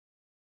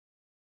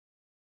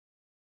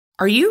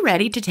Are you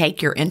ready to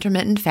take your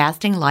intermittent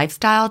fasting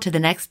lifestyle to the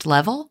next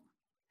level?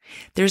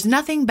 There's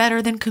nothing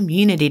better than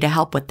community to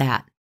help with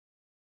that.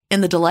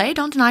 In the Delay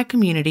Don't Deny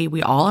community,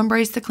 we all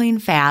embrace the clean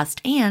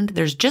fast, and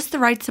there's just the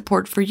right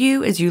support for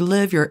you as you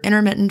live your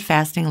intermittent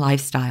fasting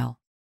lifestyle.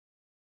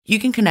 You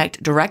can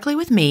connect directly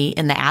with me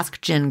in the Ask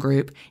Jen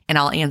group, and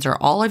I'll answer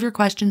all of your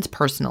questions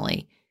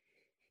personally.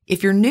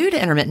 If you're new to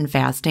intermittent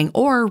fasting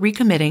or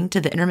recommitting to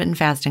the intermittent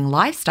fasting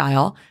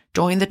lifestyle,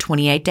 join the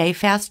 28-Day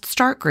Fast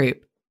Start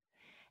group.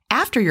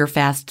 After your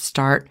fast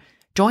start,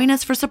 join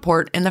us for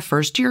support in the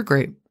First Year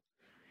group.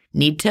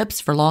 Need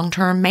tips for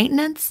long-term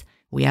maintenance?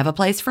 We have a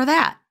place for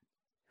that.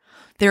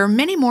 There are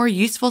many more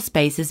useful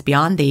spaces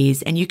beyond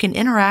these, and you can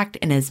interact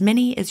in as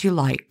many as you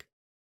like.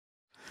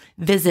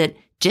 Visit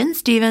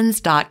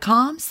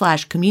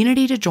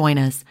jenstevens.com/community to join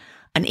us.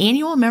 An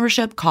annual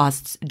membership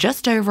costs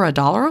just over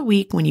 $1 a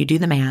week when you do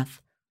the math.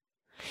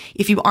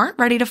 If you aren't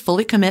ready to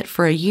fully commit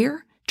for a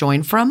year,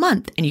 join for a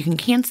month and you can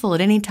cancel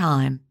at any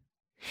time.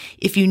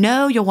 If you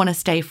know you'll want to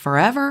stay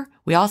forever,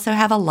 we also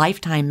have a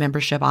lifetime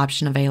membership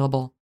option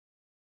available.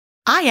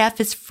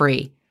 IF is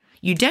free.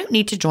 You don't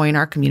need to join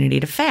our community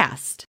to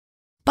fast.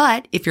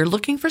 But if you're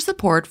looking for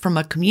support from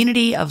a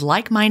community of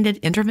like-minded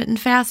intermittent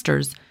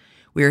fasters,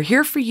 we're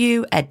here for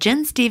you at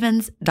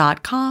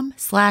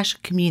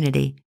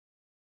jenstevens.com/community.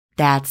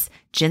 That's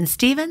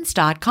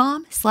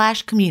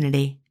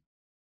jenstevens.com/community.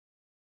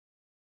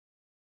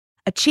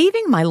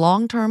 Achieving my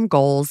long-term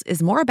goals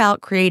is more about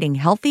creating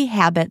healthy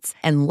habits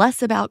and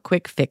less about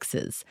quick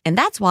fixes. And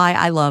that's why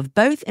I love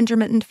both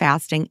intermittent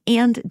fasting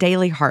and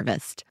Daily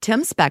Harvest.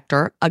 Tim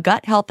Spector, a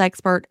gut health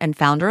expert and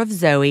founder of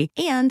Zoe,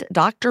 and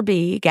Dr.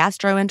 B,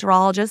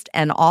 gastroenterologist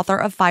and author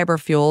of Fiber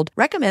Fueled,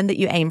 recommend that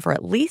you aim for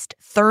at least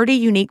 30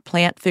 unique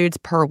plant foods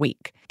per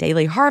week.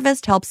 Daily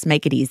Harvest helps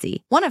make it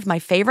easy. One of my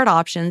favorite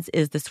options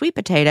is the sweet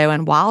potato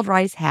and wild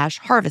rice hash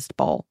harvest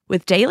bowl.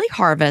 With Daily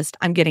Harvest,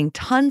 I'm getting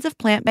tons of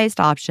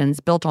plant-based options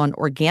built on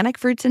organic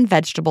fruits and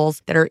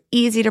vegetables that are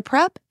easy to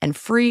prep and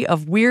free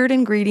of weird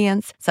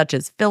ingredients such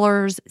as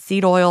fillers,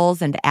 seed oils,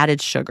 and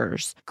added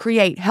sugars.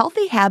 Create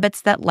healthy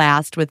habits that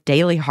last with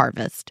Daily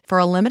Harvest. For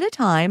a limited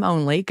time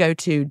only, go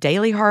to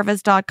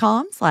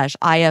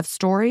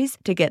dailyharvest.com/ifstories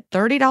to get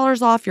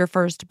 $30 off your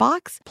first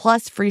box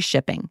plus free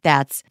shipping.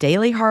 That's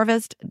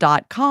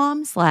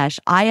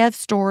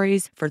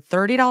dailyharvest.com/ifstories for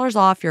 $30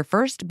 off your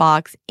first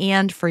box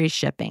and free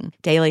shipping.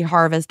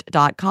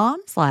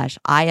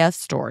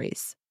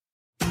 dailyharvest.com/ifstories.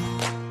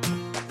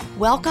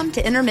 Welcome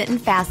to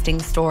Intermittent Fasting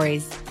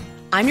Stories.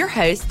 I'm your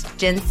host,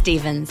 Jen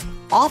Stevens,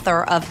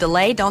 author of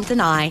Delay Don't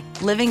Deny,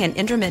 Living an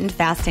Intermittent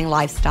Fasting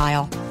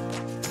Lifestyle.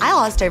 I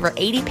lost over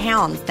 80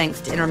 pounds thanks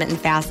to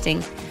intermittent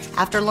fasting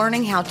after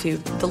learning how to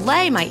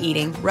delay my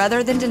eating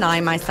rather than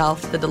deny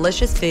myself the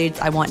delicious foods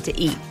I want to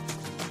eat.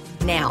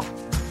 Now,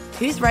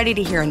 who's ready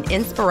to hear an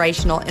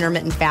inspirational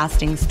intermittent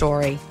fasting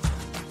story?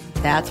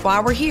 That's why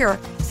we're here,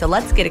 so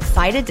let's get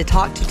excited to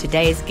talk to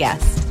today's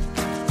guest.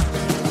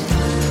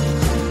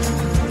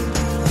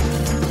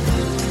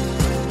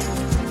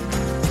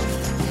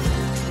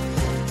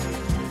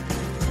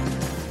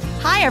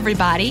 Hi,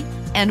 everybody,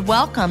 and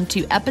welcome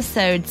to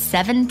episode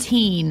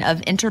 17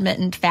 of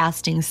Intermittent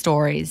Fasting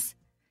Stories.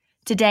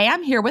 Today,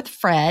 I'm here with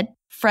Fred.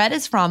 Fred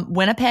is from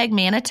Winnipeg,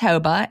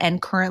 Manitoba,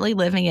 and currently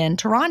living in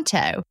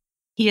Toronto.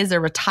 He is a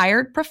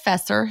retired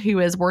professor who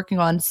is working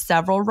on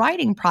several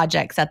writing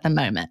projects at the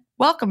moment.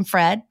 Welcome,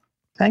 Fred.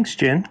 Thanks,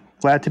 Jen.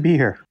 Glad to be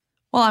here.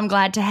 Well, I'm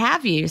glad to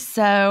have you.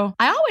 So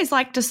I always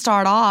like to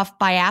start off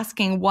by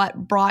asking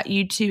what brought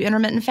you to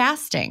intermittent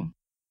fasting.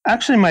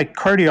 Actually, my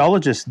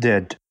cardiologist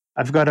did.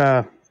 I've got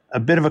a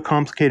bit of a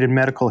complicated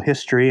medical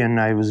history, and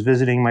I was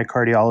visiting my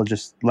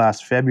cardiologist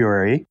last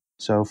February,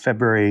 so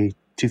February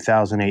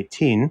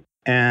 2018,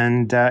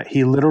 and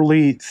he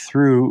literally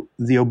threw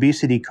the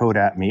obesity code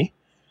at me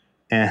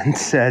and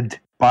said,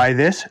 buy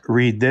this,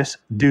 read this,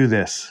 do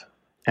this.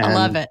 And I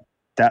love it.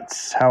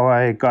 That's how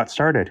I got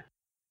started.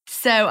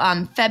 So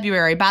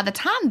February, by the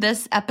time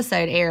this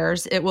episode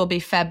airs, it will be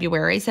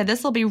February. So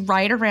this will be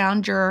right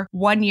around your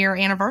 1-year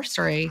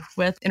anniversary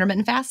with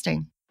intermittent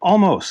fasting.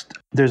 Almost.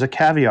 There's a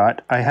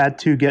caveat. I had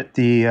to get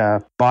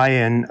the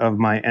buy-in of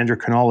my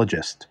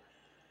endocrinologist.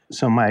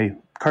 So my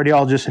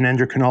cardiologist and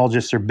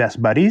endocrinologist are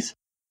best buddies,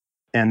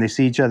 and they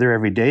see each other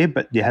every day,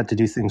 but you had to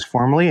do things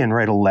formally and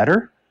write a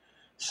letter.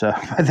 So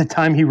by the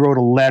time he wrote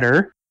a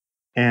letter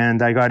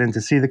and I got in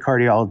to see the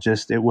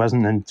cardiologist, it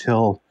wasn't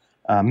until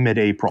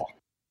mid-April.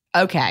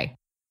 Okay.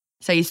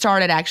 So you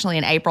started actually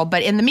in April,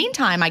 but in the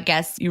meantime, I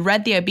guess you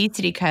read the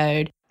obesity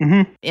code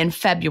in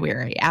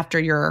February after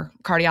your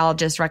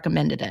cardiologist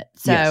recommended it.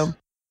 So Yes.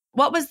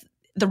 What was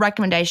the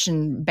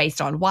recommendation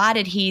based on? Why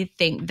did he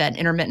think that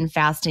intermittent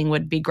fasting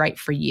would be great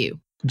for you?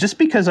 Just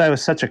because I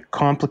was such a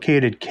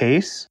complicated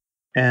case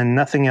and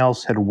nothing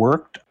else had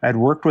worked. I'd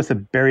worked with a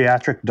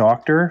bariatric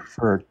doctor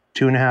for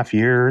 2.5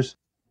 years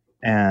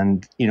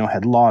and,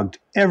 had logged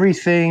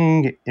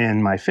everything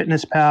in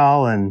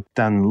MyFitnessPal and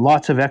done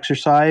lots of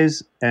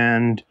exercise.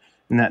 And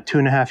in that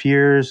 2.5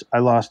 years, I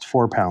lost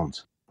 4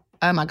 pounds.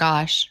 Oh my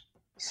gosh.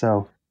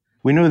 So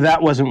we knew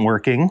that wasn't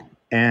working.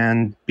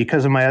 And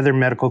because of my other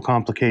medical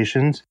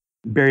complications,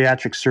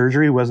 bariatric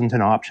surgery wasn't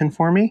an option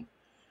for me.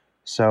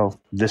 So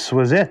this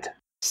was it.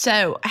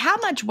 So how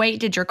much weight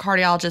did your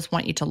cardiologist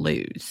want you to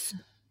lose?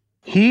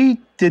 He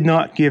did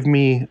not give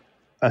me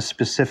a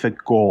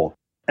specific goal.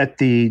 At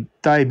the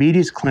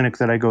diabetes clinic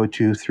that I go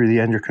to through the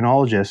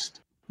endocrinologist,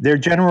 their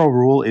general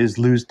rule is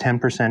lose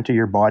 10% of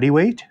your body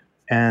weight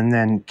and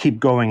then keep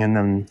going and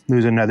then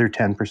lose another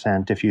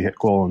 10% if you hit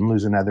goal and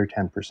lose another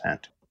 10%.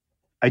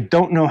 I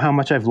don't know how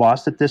much I've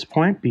lost at this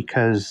point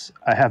because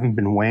I haven't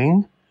been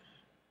weighing,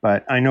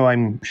 but I know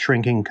I'm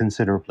shrinking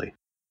considerably.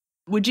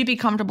 Would you be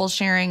comfortable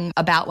sharing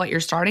about what your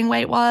starting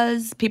weight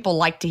was? People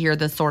like to hear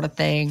this sort of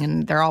thing,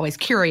 and they're always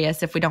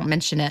curious if we don't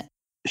mention it.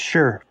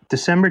 Sure.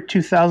 December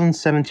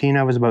 2017,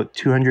 I was about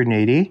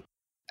 280.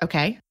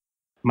 Okay.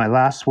 My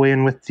last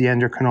weigh-in with the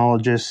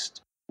endocrinologist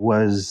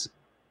was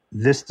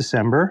this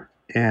December,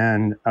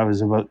 and I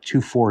was about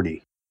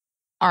 240.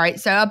 All right.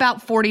 So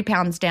about 40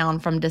 pounds down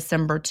from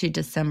December to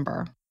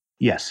December.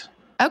 Yes.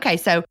 Okay.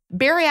 So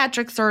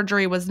bariatric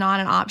surgery was not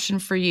an option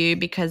for you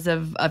because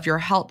of your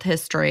health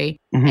history,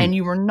 and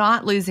you were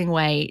not losing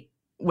weight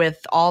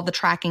with all the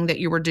tracking that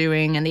you were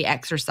doing and the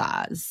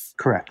exercise.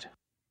 Correct.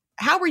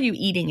 How were you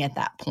eating at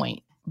that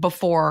point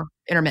before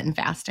intermittent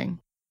fasting?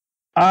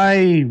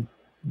 I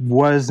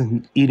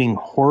wasn't eating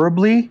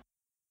horribly,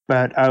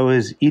 but I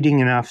was eating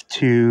enough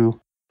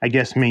to, I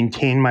guess,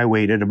 maintain my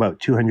weight at about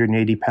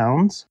 280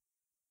 pounds.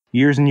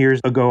 Years and years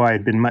ago, I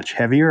had been much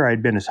heavier.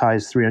 I'd been as high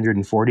as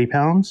 340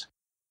 pounds.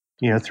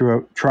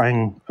 Through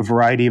trying a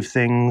variety of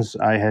things,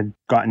 I had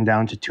gotten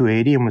down to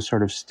 280 and was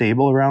sort of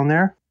stable around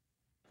there,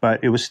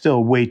 but it was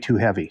still way too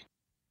heavy.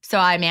 So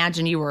I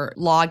imagine you were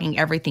logging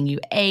everything you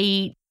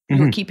ate. You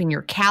were keeping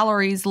your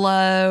calories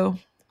low,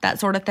 that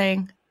sort of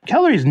thing.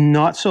 Calories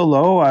not so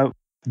low.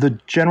 The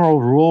general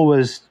rule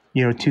was,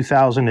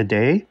 2,000 a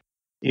day,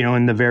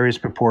 in the various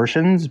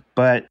proportions.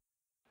 But,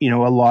 a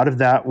lot of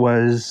that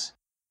was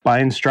by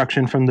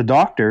instruction from the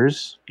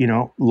doctors,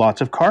 lots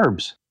of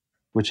carbs,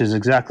 which is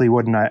exactly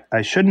what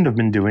I shouldn't have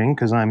been doing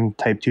because I'm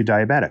type 2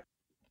 diabetic.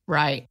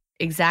 Right.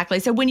 Exactly.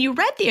 So when you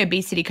read the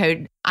obesity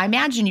code, I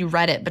imagine you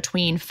read it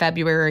between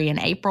February and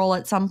April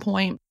at some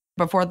point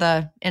before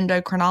the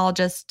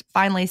endocrinologist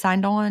finally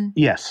signed on?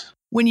 Yes.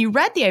 When you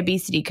read the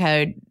obesity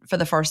code for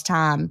the first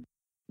time,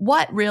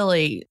 what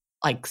really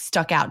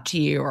stuck out to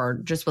you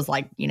or just was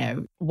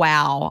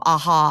wow,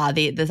 aha,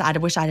 I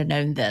wish I had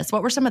known this?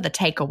 What were some of the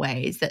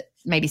takeaways that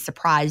maybe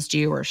surprised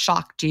you or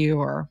shocked you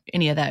or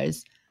any of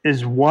those?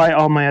 Is why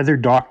all my other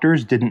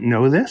doctors didn't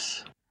know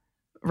this.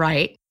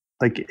 Right.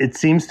 It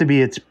seems to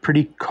be it's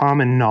pretty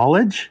common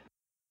knowledge.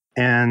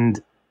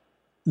 And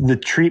the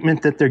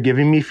treatment that they're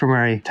giving me for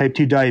my type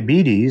 2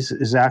 diabetes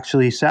is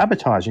actually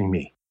sabotaging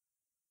me.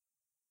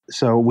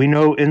 So we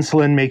know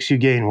insulin makes you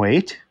gain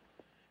weight,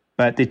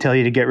 but they tell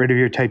you to get rid of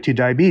your type 2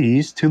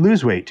 diabetes to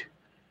lose weight.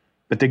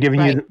 But they're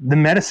giving you the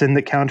medicine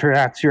that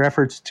counteracts your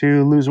efforts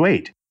to lose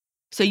weight.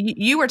 So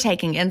you were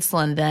taking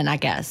insulin then, I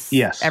guess,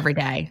 yes, every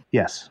day?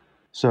 Yes.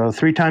 So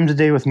 3 times a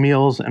day with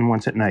meals and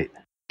once at night.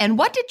 And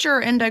what did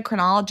your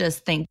endocrinologist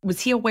think? Was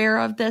he aware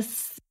of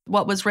this,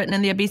 what was written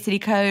in the obesity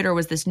code, or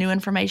was this new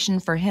information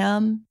for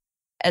him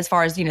as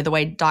far as, the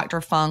way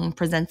Dr. Fung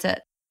presents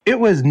it? It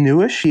was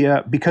newish.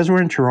 Because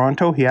we're in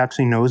Toronto, he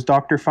actually knows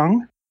Dr.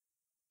 Fung.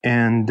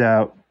 And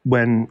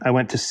when I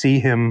went to see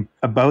him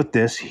about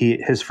this,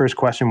 his first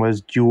question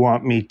was, do you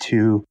want me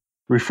to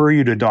refer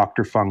you to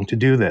Dr. Fung to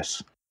do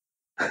this?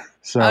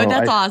 So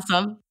that's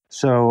awesome.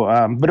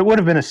 So, but it would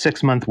have been a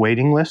 6-month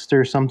waiting list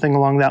or something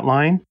along that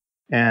line.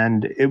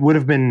 And it would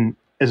have been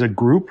as a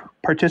group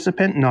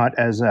participant, not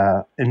as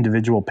an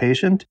individual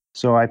patient.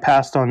 So I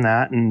passed on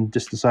that and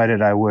just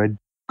decided I would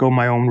go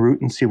my own route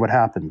and see what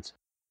happens.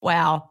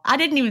 Wow. I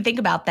didn't even think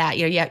about that.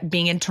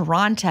 Being in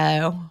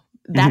Toronto,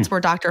 that's where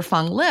Dr.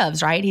 Fung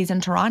lives, right? He's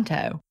in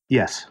Toronto.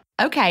 Yes.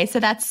 Okay.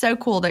 So that's so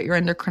cool that your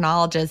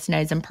endocrinologist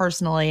knows him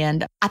personally.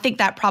 And I think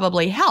that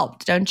probably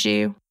helped, don't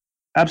you?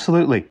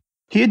 Absolutely.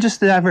 He had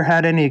just never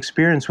had any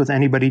experience with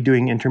anybody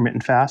doing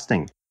intermittent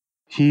fasting.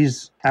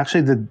 He's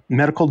actually the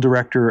medical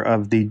director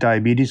of the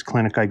diabetes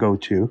clinic I go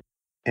to.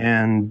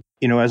 And,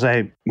 as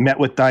I met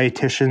with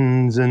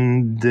dietitians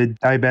and the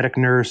diabetic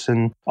nurse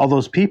and all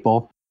those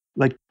people,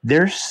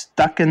 they're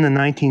stuck in the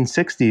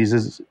 1960s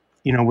as,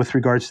 with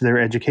regards to their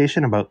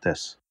education about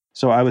this.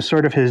 So I was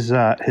sort of his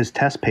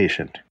test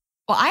patient.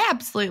 Well, I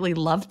absolutely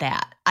love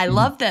that. I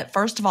love that,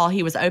 first of all,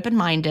 he was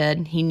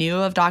open-minded. He knew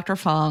of Dr.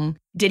 Fung.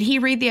 Did he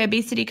read the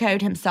obesity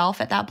code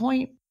himself at that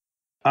point?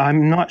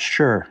 I'm not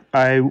sure.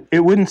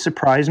 It wouldn't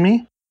surprise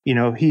me.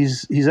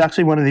 He's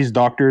actually one of these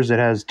doctors that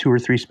has 2 or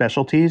 3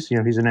 specialties.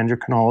 He's an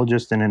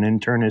endocrinologist and an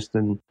internist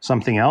and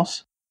something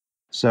else.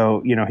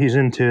 So, he's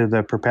into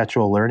the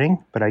perpetual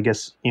learning. But I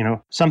guess,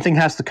 something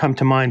has to come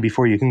to mind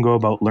before you can go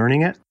about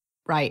learning it.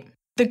 Right.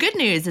 The good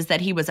news is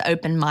that he was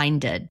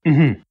open-minded.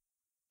 Mm-hmm.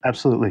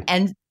 Absolutely.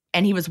 And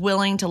he was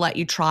willing to let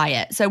you try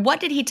it. So what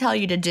did he tell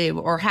you to do,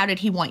 or how did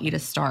he want you to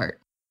start?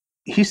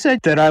 He said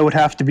that I would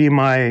have to be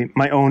my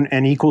own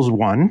N =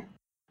 1.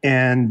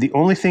 And the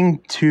only thing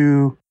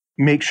to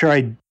make sure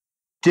I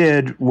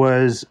did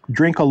was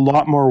drink a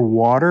lot more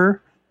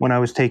water when I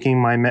was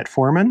taking my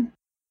metformin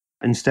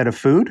instead of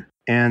food,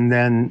 and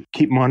then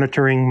keep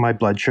monitoring my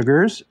blood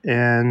sugars.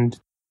 And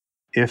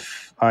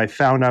if I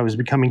found I was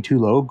becoming too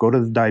low, go to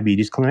the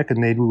diabetes clinic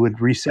and they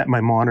would reset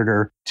my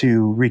monitor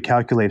to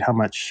recalculate how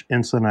much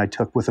insulin I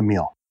took with a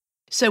meal.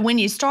 So when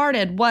you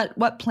started,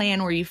 what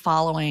plan were you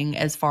following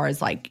as far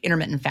as like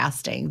intermittent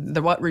fasting?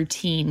 What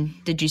routine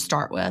did you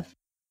start with?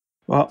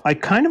 Well, I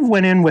kind of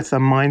went in with a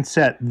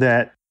mindset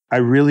that I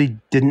really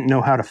didn't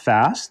know how to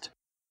fast,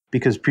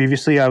 because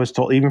previously I was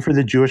told, even for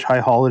the Jewish high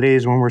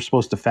holidays when we're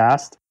supposed to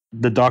fast,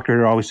 the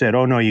doctor always said,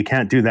 oh no, you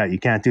can't do that. You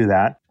can't do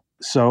that.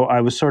 So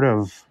I was sort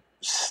of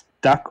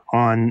stuck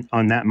on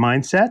that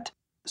mindset.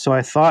 So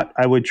I thought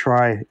I would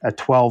try a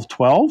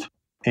 12-12,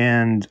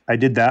 and I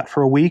did that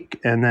for a week,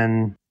 and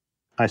then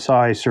I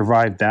saw I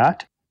survived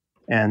that,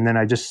 and then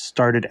I just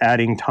started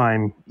adding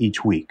time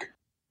each week.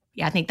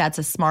 Yeah, I think that's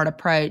a smart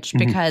approach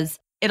because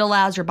it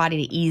allows your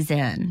body to ease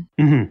in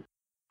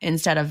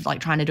instead of like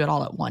trying to do it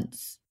all at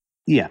once.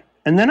 Yeah.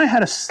 And then I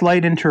had a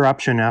slight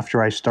interruption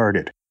after I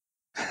started.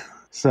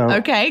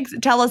 Okay,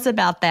 tell us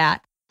about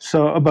that.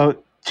 So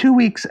about 2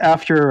 weeks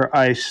after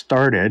I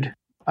started,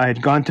 I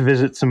had gone to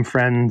visit some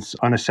friends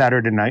on a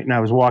Saturday night, and I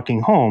was walking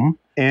home,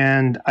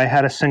 and I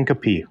had a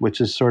syncope, which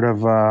is sort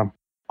of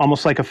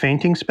almost like a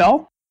fainting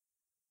spell,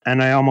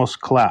 and I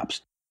almost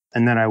collapsed.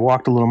 And then I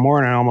walked a little more,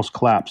 and I almost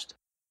collapsed.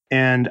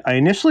 And I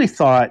initially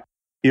thought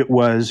it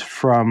was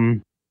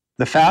from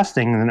the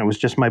fasting, and it was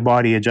just my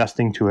body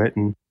adjusting to it.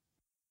 And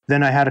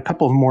then I had a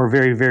couple of more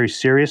very, very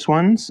serious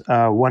ones,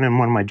 one in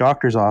one of my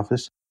doctor's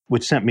office,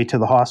 which sent me to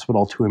the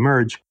hospital to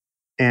emerge.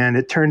 And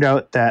it turned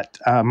out that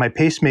my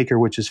pacemaker,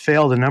 which has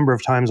failed a number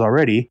of times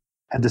already,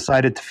 had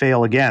decided to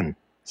fail again.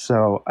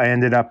 So I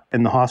ended up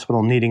in the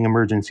hospital needing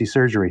emergency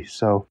surgery.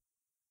 So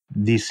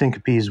these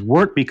syncopes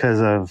weren't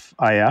because of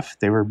IF.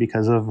 They were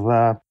because of,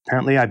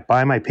 apparently I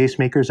buy my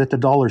pacemakers at the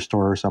dollar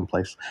store or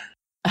someplace.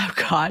 Oh,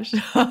 gosh.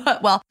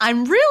 Well,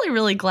 I'm really,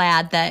 really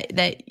glad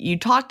that you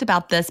talked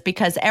about this,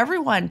 because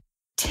everyone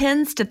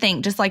tends to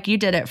think, just like you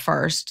did at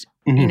first,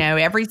 you know,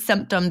 every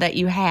symptom that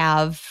you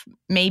have,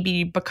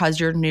 maybe because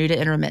you're new to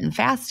intermittent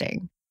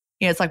fasting.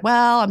 You know, it's like,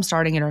 well, I'm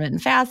starting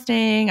intermittent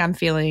fasting. I'm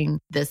feeling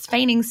this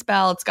fainting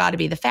spell. It's got to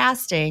be the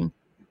fasting.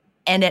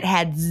 And it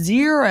had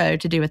zero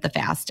to do with the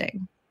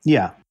fasting.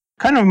 Yeah.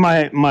 Kind of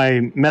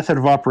my method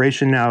of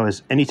operation now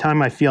is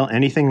anytime I feel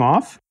anything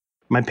off,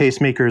 my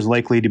pacemaker is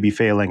likely to be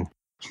failing.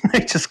 I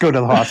just go to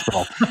the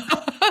hospital.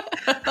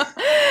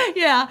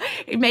 Yeah.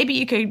 Maybe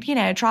you could, you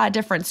know, try a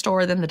different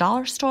store than the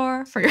dollar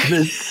store for your...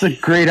 It's a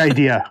great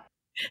idea.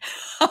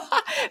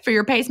 For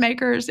your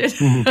pacemakers.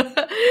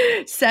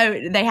 So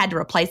they had to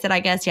replace it, I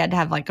guess. You had to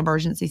have like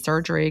emergency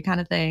surgery kind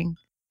of thing.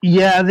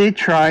 Yeah, they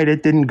tried.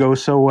 It didn't go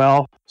so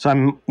well. So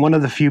I'm one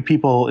of the few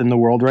people in the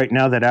world right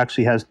now that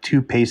actually has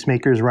two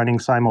pacemakers running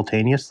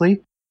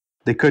simultaneously.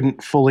 They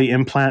couldn't fully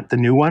implant the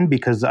new one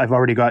because I've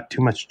already got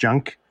too much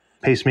junk,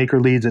 pacemaker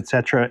leads,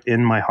 etc.,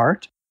 in my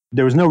heart.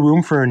 There was no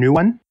room for a new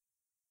one.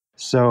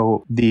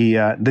 So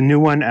the new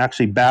one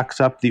actually backs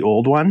up the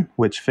old one,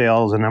 which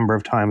fails a number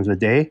of times a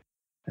day.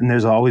 And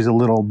there's always a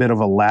little bit of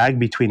a lag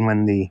between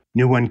when the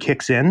new one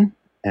kicks in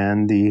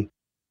and the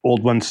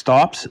old one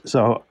stops.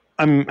 So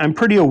I'm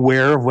pretty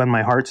aware of when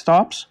my heart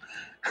stops.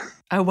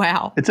 Oh,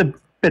 wow. It's a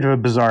bit of a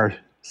bizarre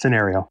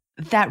scenario.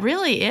 That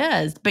really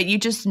is. But you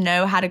just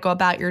know how to go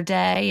about your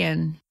day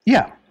and...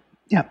 Yeah.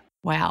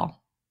 Wow.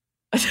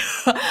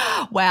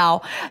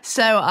 Wow.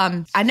 So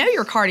I know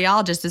your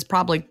cardiologist is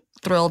probably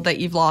thrilled that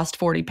you've lost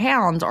 40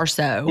 pounds or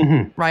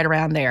so, right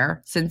around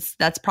there, since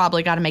that's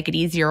probably got to make it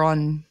easier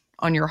on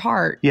your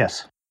heart.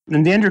 Yes.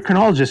 And the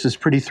endocrinologist is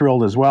pretty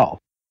thrilled as well.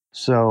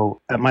 So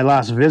at my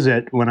last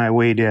visit, when I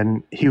weighed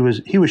in, he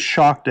was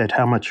shocked at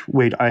how much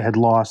weight I had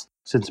lost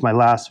since my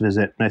last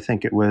visit. And I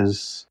think it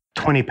was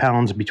 20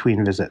 pounds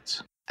between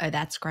visits. Oh,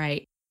 that's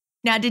great.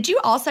 Now, did you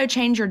also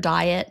change your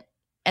diet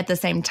at the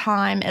same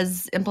time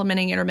as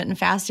implementing intermittent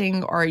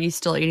fasting, or are you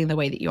still eating the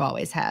way that you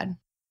always had?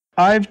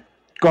 I've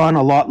gone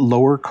a lot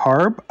lower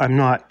carb. I'm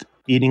not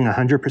eating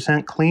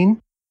 100% clean.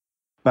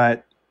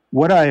 But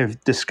what I've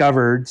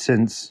discovered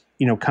since,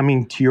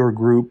 coming to your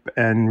group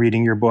and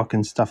reading your book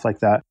and stuff like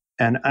that,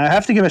 and I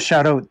have to give a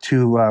shout out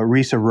to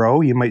Risa Rowe.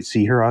 You might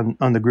see her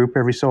on the group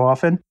every so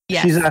often.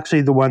 Yes. She's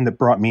actually the one that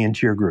brought me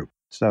into your group.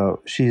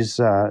 So she's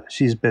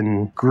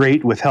been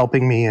great with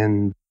helping me,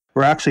 and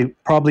we're actually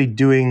probably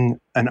doing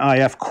an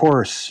IF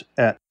course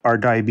at our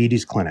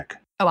diabetes clinic.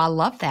 Oh, I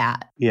love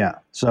that. Yeah.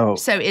 So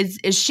is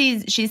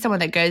she's someone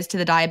that goes to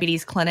the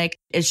diabetes clinic?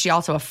 Is she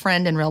also a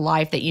friend in real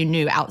life that you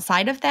knew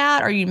outside of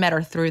that, or you met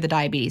her through the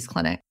diabetes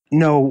clinic?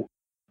 No,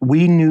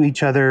 we knew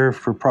each other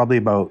for probably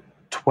about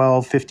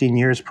 12, 15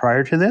 years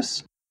prior to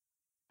this.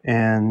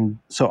 And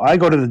so I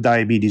go to the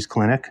diabetes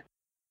clinic,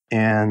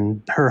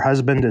 and her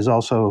husband is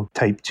also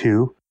type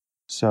 2.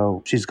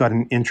 So she's got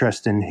an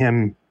interest in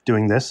him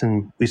doing this,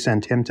 and we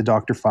sent him to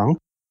Dr. Fung.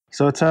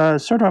 So it's a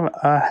sort of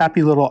a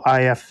happy little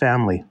IF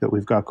family that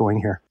we've got going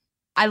here.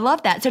 I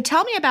love that. So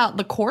tell me about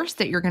the course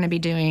that you're going to be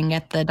doing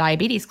at the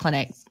diabetes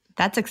clinic.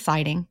 That's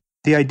exciting.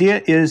 The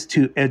idea is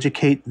to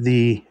educate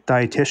the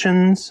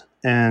dietitians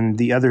and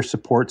the other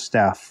support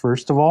staff,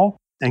 first of all,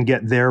 and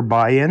get their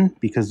buy-in,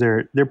 because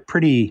they're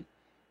pretty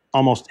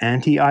almost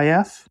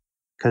anti-IF,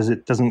 because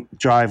it doesn't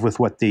jive with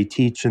what they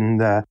teach in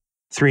the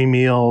 3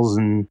 meals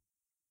and,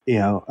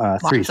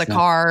 lots of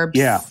carbs.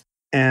 Yeah.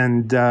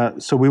 And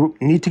so we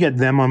need to get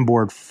them on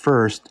board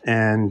first.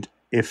 And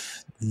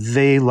if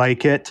they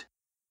like it,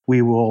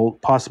 we will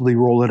possibly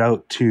roll it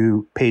out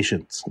to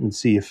patients and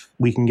see if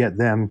we can get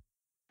them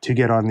to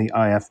get on the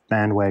IF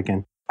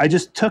bandwagon. I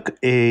just took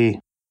a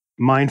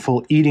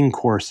mindful eating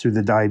course through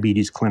the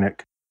diabetes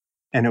clinic,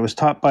 and it was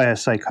taught by a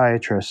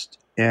psychiatrist.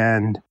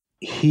 And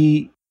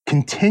he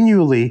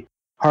continually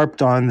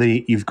harped on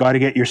you've got to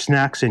get your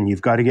snacks in,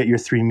 you've got to get your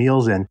 3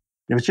 meals in.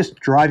 It was just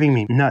driving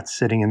me nuts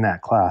sitting in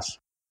that class.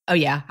 Oh,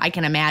 yeah, I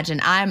can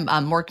imagine.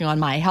 I'm working on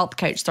my health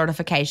coach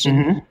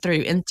certification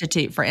through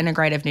Institute for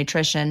Integrative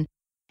Nutrition.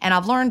 And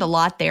I've learned a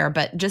lot there.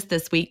 But just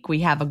this week,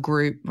 we have a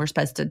group. We're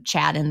supposed to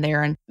chat in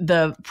there. And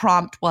the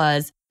prompt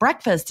was,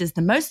 breakfast is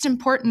the most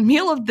important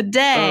meal of the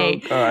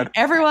day. Oh, God.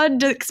 Everyone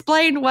to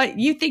explain what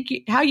you think,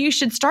 how you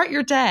should start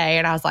your day.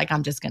 And I was like,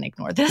 I'm just going to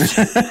ignore this.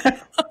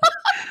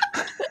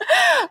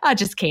 I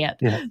just can't.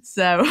 Yeah.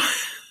 So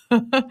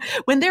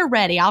when they're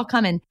ready, I'll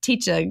come and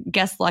teach a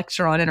guest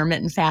lecture on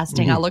intermittent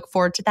fasting. I look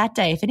forward to that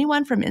day. If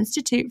anyone from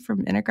Institute for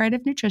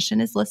Integrative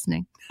Nutrition is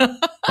listening,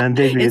 and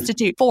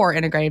Institute for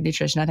Integrative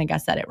Nutrition, I think I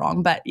said it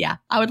wrong, but yeah,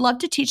 I would love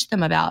to teach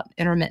them about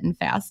intermittent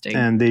fasting.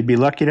 And they'd be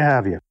lucky to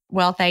have you.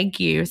 Well, thank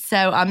you.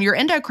 So your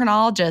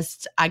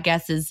endocrinologist, I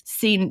guess, has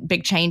seen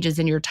big changes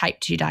in your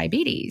type 2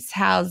 diabetes.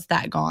 How's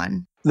that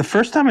gone? The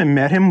first time I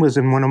met him was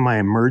in one of my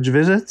Emerge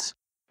visits.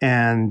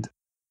 And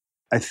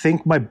I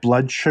think my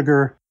blood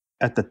sugar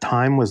at the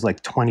time was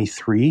like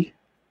 23.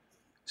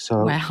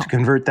 So to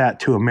convert that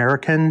to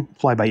American,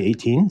 fly by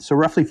 18. So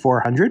roughly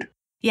 400.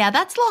 Yeah,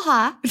 that's a little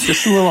high.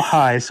 Just a little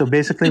high. So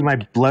basically my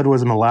blood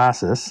was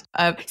molasses.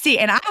 See,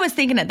 and I was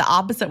thinking it the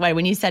opposite way.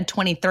 When you said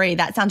 23,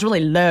 that sounds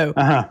really low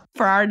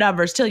for our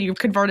numbers till you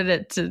converted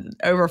it to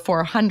over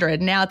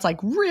 400. Now it's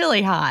like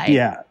really high.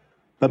 Yeah.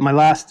 But my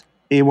last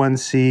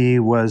A1C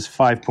was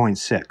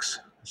 5.6.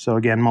 So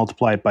again,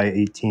 multiply it by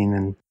 18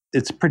 and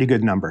it's a pretty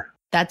good number.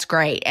 That's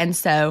great. And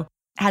so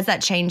has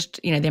that changed,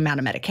 the amount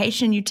of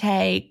medication you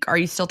take? Are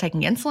you still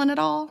taking insulin at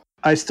all?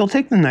 I still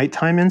take the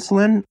nighttime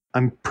insulin.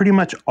 I'm pretty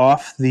much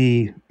off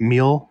the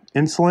meal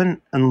insulin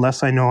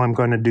unless I know I'm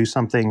going to do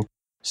something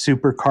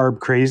super carb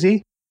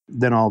crazy.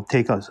 Then I'll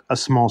take a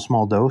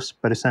small dose,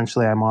 but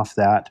essentially I'm off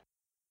that.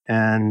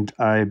 And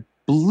I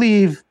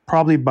believe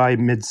probably by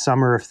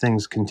midsummer, if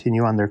things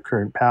continue on their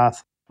current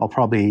path, I'll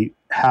probably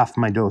half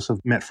my dose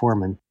of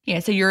metformin. Yeah,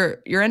 so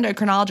your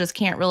endocrinologist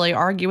can't really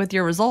argue with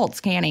your results,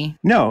 can he?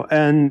 No,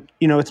 and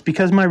it's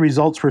because my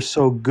results were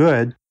so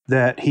good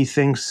that he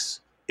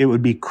thinks it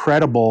would be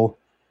credible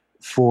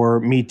for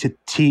me to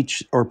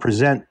teach or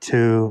present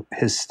to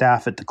his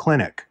staff at the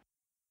clinic.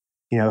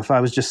 If I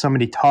was just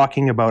somebody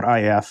talking about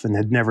IF and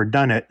had never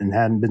done it and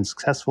hadn't been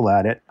successful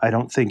at it, I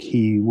don't think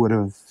he would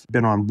have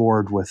been on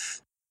board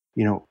with,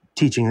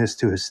 teaching this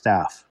to his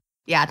staff.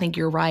 Yeah, I think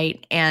you're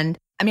right. And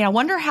I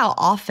wonder how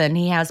often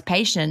he has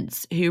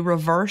patients who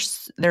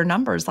reverse their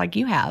numbers like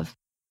you have.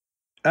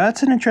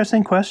 That's an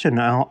interesting question.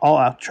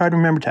 I'll try to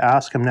remember to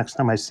ask him next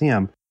time I see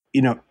him.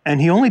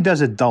 And he only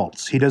does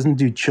adults. He doesn't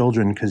do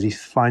children because he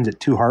finds it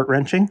too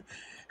heart-wrenching.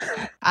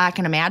 I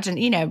can imagine,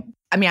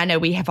 I know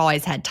we have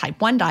always had type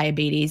 1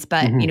 diabetes,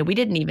 but, we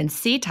didn't even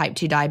see type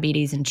 2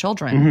 diabetes in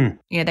children.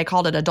 They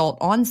called it adult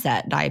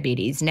onset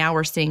diabetes. Now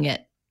we're seeing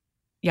it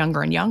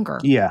younger and younger.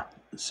 Yeah.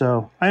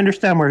 So I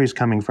understand where he's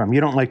coming from.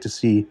 You don't like to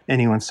see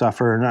anyone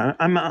suffer. And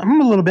I'm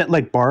a little bit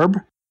like Barb.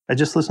 I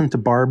just listened to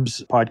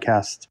Barb's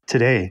podcast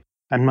today.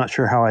 I'm not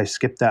sure how I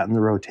skipped that in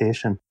the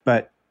rotation.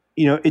 But,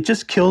 it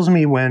just kills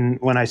me when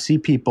I see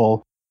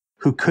people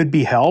who could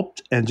be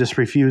helped and just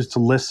refuse to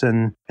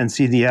listen and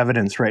see the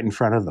evidence right in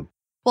front of them.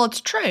 Well,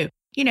 it's true.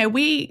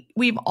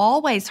 We've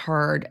always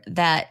heard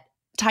that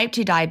type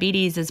 2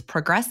 diabetes is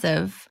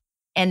progressive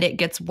and it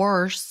gets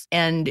worse,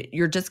 and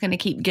you're just going to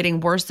keep getting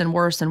worse and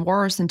worse and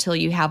worse until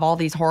you have all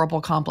these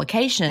horrible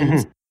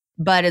complications.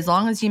 But as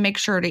long as you make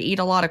sure to eat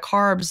a lot of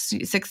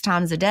carbs 6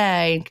 times a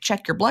day,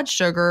 check your blood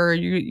sugar,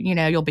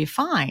 you'll be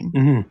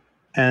fine.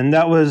 And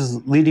that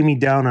was leading me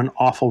down an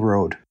awful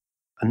road,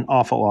 an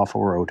awful,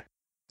 awful road.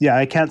 Yeah,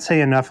 I can't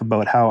say enough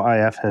about how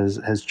IF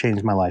has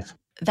changed my life.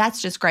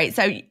 That's just great.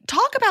 So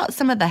talk about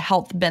some of the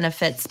health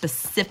benefits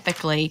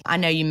specifically. I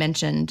know you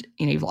mentioned,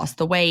 you've lost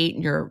the weight,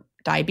 your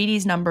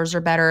diabetes numbers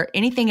are better.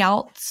 Anything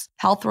else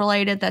health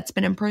related that's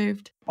been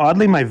improved?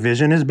 Oddly, my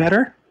vision is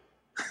better.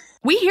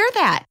 We hear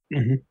that.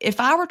 If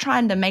I were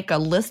trying to make a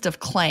list of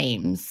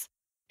claims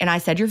and I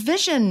said your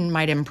vision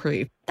might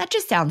improve, that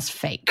just sounds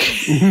fake,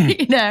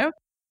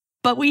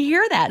 But we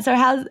hear that. So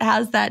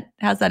how's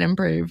that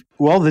improved?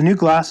 Well, the new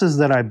glasses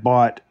that I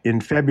bought in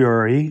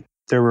February,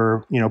 there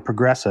were,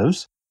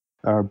 progressives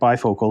or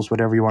bifocals,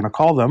 whatever you want to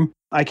call them.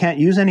 I can't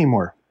use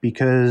anymore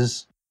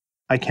because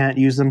I can't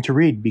use them to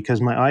read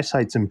because my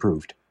eyesight's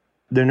improved.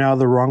 They're now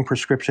the wrong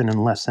prescription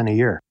in less than a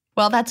year.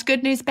 Well, that's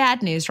good news,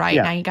 bad news, right?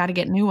 Yeah. Now you got to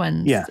get new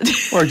ones. Yeah.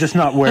 Or just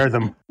not wear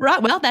them.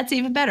 Right. Well, that's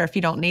even better if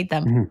you don't need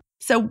them. Mm-hmm.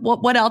 So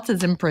what else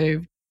has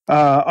improved?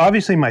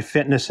 Obviously, my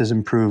fitness has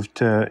improved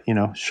to,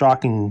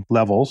 shocking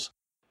levels.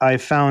 I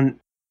found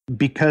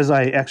because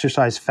I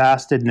exercise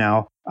fasted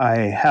now, I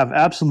have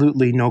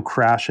absolutely no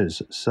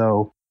crashes.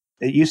 So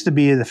it used to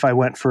be that if I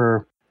went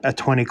for a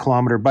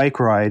 20-kilometer bike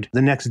ride,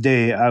 the next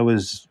day I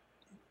was,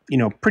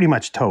 pretty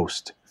much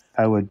toast.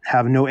 I would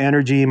have no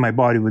energy. My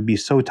body would be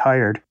so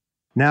tired.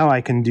 Now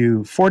I can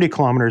do 40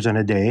 kilometers in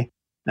a day.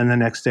 And the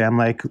next day I'm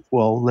like,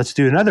 well, let's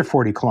do another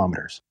 40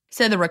 kilometers.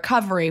 So the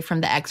recovery from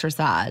the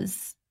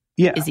exercise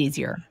is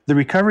easier. The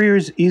recovery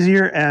is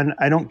easier, and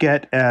I don't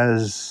get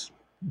as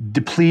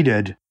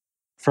depleted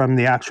from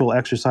the actual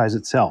exercise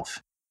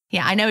itself.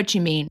 Yeah, I know what you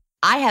mean.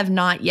 I have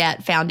not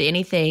yet found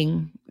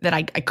anything that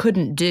I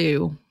couldn't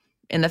do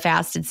in the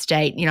fasted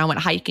state. I went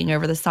hiking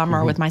over the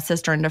summer with my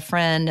sister and a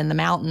friend in the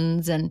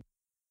mountains, and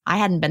I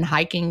hadn't been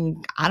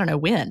hiking, I don't know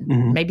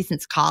when, maybe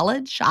since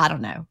college. I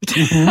don't know.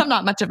 I'm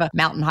not much of a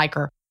mountain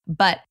hiker,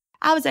 but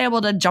I was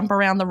able to jump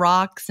around the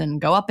rocks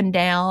and go up and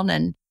down.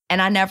 And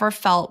I never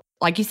felt,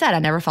 like you said, I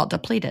never felt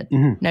depleted.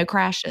 No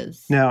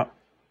crashes. Now,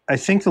 I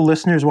think the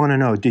listeners want to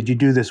know, did you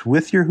do this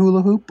with your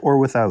hula hoop or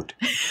without?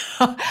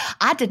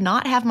 I did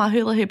not have my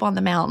hula hoop on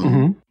the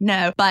mountain.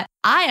 No, but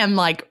I am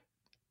like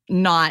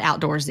not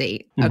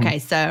outdoorsy. Okay,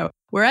 so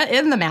we're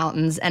in the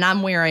mountains and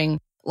I'm wearing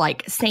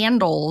like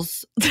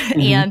sandals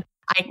and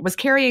I was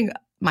carrying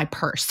my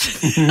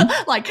purse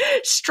like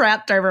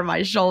strapped over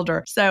my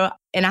shoulder. So,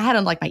 and I had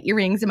on like my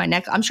earrings in my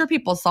neck. I'm sure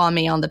people saw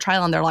me on the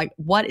trail and they're like,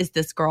 what is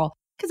this girl?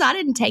 Because I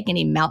didn't take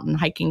any mountain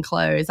hiking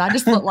clothes. I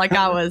just looked like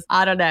I was,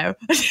 I don't know.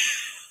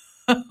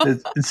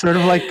 It's sort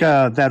of like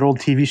that old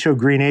TV show,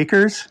 Green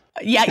Acres.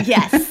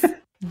 Yes.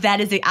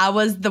 That is it. I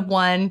was the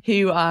one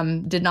who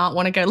did not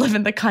want to go live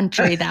in the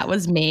country. That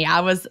was me.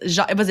 Was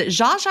it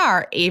Jaja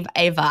or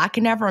Ava? I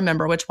can never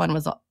remember which one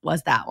was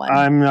that one.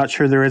 I'm not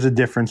sure there is a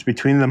difference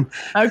between them.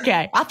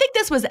 Okay. I think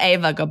this was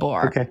Ava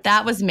Gabor. Okay.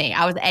 That was me.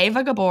 I was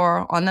Ava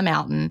Gabor on the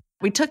mountain.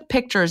 We took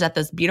pictures at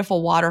this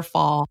beautiful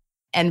waterfall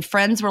and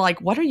friends were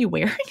like, what are you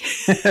wearing?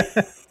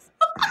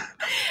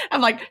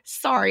 I'm like,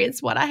 sorry,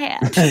 it's what I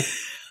had.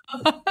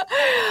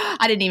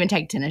 I didn't even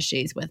take tennis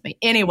shoes with me.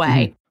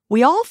 Anyway.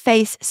 We all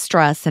face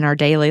stress in our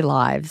daily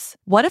lives.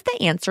 What if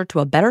the answer to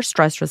a better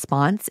stress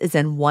response is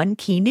in one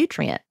key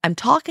nutrient? I'm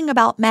talking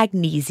about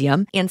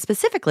magnesium, and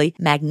specifically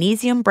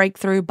Magnesium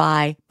Breakthrough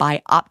by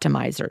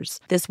Bioptimizers.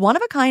 This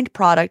one-of-a-kind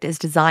product is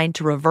designed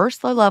to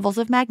reverse low levels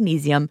of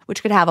magnesium,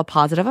 which could have a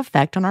positive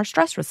effect on our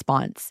stress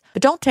response.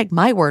 But don't take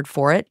my word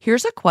for it.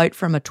 Here's a quote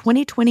from a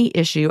 2020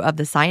 issue of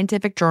the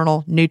scientific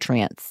journal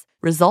Nutrients.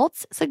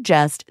 Results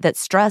suggest that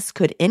stress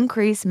could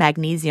increase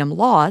magnesium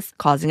loss,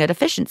 causing a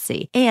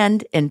deficiency.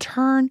 And, in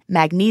turn,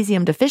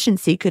 magnesium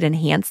deficiency could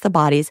enhance the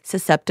body's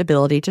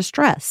susceptibility to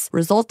stress,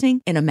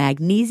 resulting in a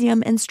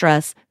magnesium and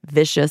stress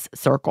vicious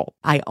circle.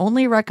 I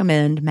only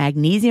recommend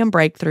Magnesium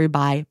Breakthrough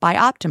by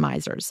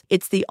Bioptimizers.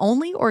 It's the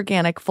only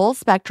organic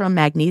full-spectrum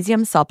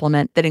magnesium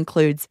supplement that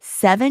includes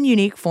 7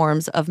 unique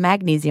forms of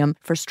magnesium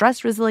for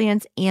stress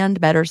resilience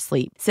and better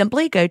sleep.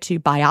 Simply go to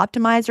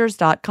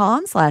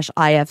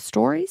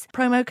bioptimizers.com/ifstories,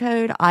 promo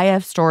code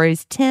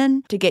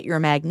IFStories10 to get your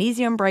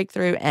Magnesium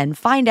Breakthrough and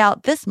find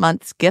out this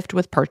month's gift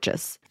with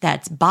purchase.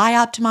 That's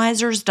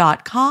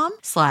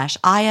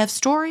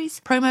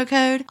bioptimizers.com/IFstories, promo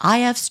code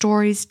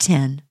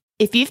IFStories10.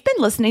 If you've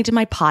been listening to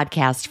my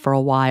podcast for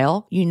a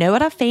while, you know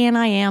what a fan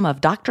I am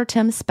of Dr.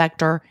 Tim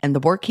Spector and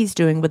the work he's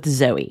doing with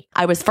Zoe.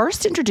 I was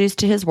first introduced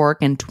to his work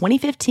in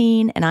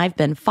 2015, and I've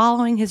been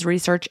following his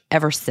research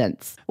ever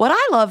since. What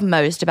I love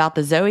most about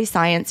the Zoe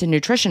Science and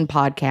Nutrition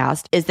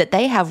podcast is that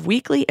they have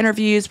weekly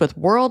interviews with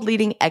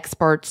world-leading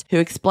experts who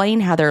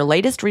explain how their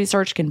latest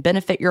research can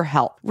benefit your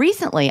health.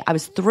 Recently, I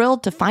was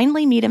thrilled to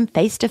finally meet him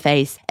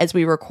face-to-face as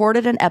we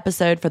recorded an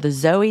episode for the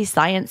Zoe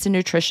Science and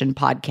Nutrition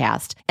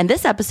podcast, and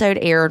this episode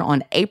aired on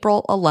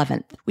April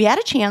 11th. We had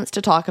a chance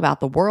to talk about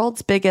the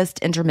world's biggest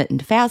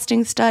intermittent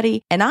fasting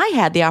study, and I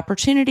had the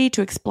opportunity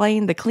to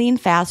explain the clean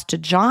fast to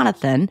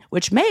Jonathan,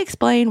 which may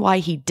explain why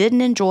he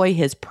didn't enjoy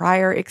his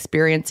prior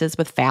experiences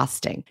with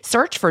fasting.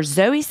 Search for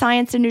Zoe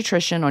Science and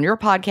Nutrition on your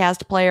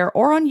podcast player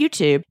or on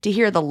YouTube to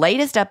hear the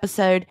latest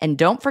episode, and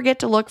don't forget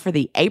to look for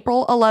the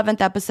April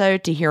 11th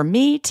episode to hear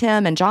me,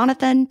 Tim, and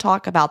Jonathan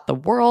talk about the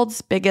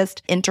world's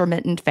biggest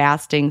intermittent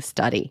fasting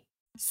study.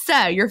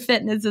 So, your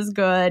fitness is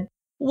good.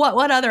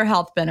 What other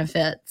health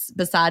benefits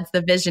besides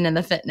the vision and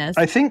the fitness?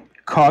 I think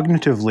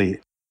cognitively,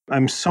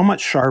 I'm so much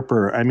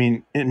sharper. I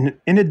mean, in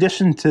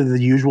addition to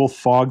the usual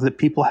fog that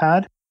people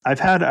had,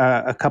 I've had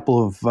a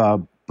couple of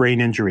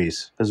brain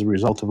injuries as a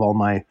result of all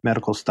my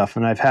medical stuff.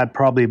 And I've had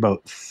probably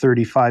about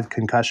 35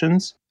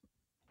 concussions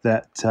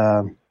that,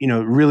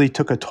 really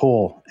took a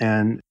toll.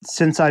 And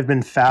since I've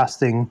been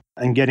fasting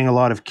and getting a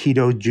lot of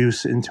keto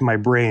juice into my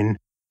brain,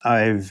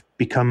 I've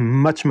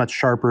become much, much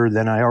sharper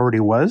than I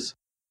already was.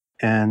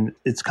 And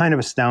it's kind of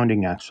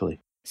astounding, actually.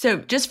 So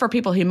just for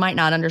people who might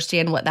not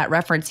understand what that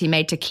reference he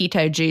made to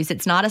keto juice,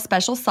 it's not a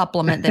special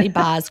supplement that he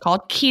buys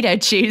called keto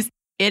juice.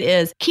 It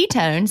is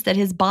ketones that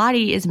his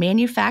body is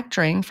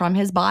manufacturing from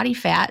his body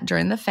fat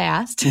during the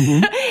fast.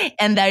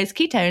 And those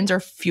ketones are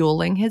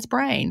fueling his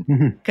brain.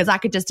 Because I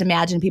could just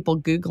imagine people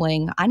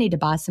Googling, I need to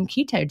buy some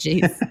keto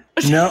juice.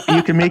 No,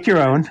 you can make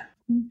your own.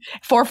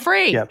 For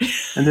free. Yep.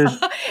 And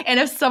and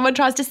if someone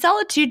tries to sell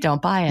it to you,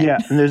 don't buy it. Yeah.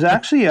 And there's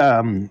actually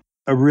a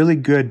really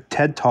good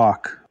TED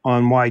Talk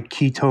on why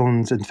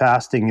ketones and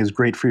fasting is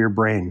great for your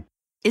brain.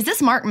 Is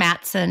this Mark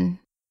Mattson?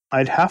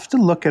 I'd have to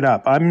look it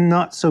up. I'm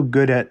not so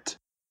good at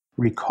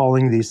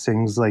recalling these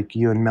things like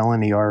you and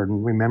Melanie are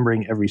and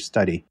remembering every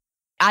study.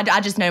 I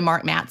just know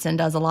Mark Mattson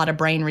does a lot of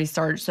brain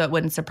research, so it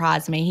wouldn't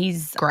surprise me.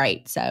 He's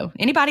great. So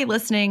anybody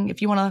listening,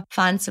 if you want to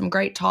find some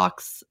great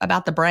talks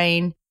about the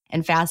brain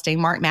and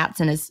fasting, Mark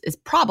Mattson is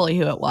probably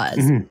who it was.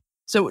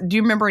 So do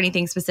you remember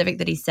anything specific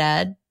that he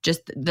said?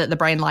 Just that the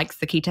brain likes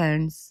the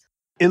ketones?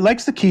 It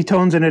likes the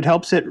ketones and it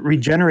helps it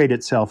regenerate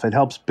itself. It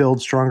helps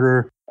build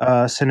stronger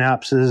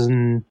synapses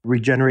and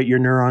regenerate your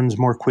neurons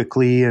more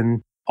quickly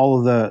and all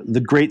of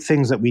the great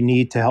things that we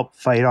need to help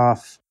fight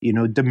off,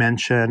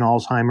 dementia and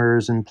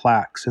Alzheimer's and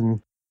plaques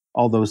and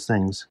all those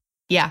things.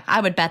 Yeah, I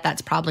would bet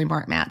that's probably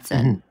Mark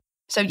Mattson.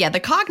 So yeah, the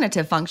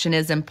cognitive function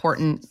is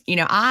important.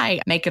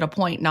 I make it a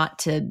point not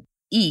to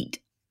eat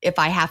if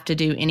I have to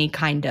do any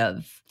kind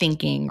of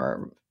thinking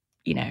or,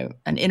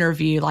 an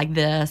interview like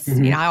this.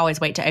 I always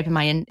wait to open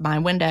my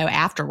window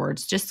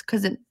afterwards just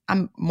because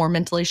I'm more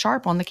mentally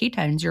sharp on the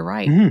ketones. You're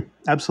right.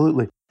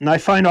 Absolutely. And I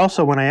find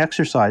also when I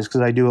exercise, because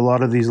I do a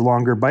lot of these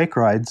longer bike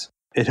rides,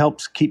 it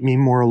helps keep me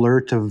more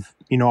alert of,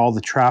 all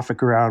the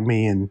traffic around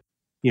me and,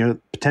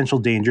 potential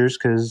dangers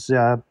because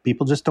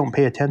people just don't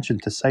pay attention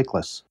to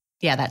cyclists.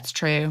 Yeah, that's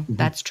true.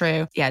 That's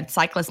true. Yeah,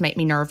 cyclists make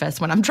me nervous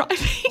when I'm driving.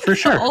 For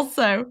sure.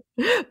 Also,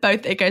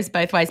 it goes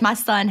both ways. My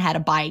son had a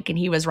bike and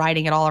he was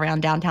riding it all around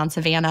downtown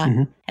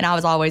Savannah, and I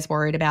was always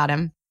worried about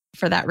him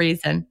for that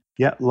reason.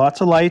 Yeah, lots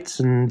of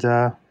lights, and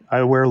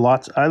I wear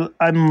lots.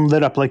 I'm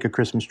lit up like a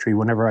Christmas tree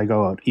whenever I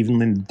go out,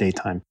 even in the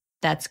daytime.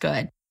 That's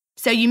good.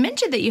 So you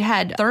mentioned that you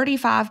had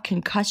 35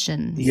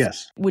 concussions.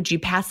 Yes. Would you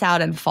pass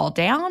out and fall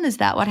down? Is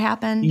that what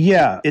happened?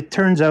 Yeah, it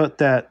turns out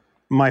that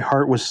my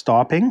heart was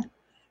stopping.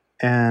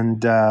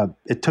 And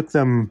it took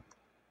them,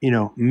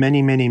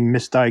 many, many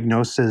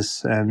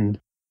misdiagnoses and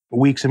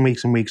weeks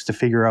to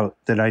figure out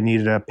that I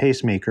needed a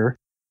pacemaker.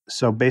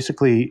 So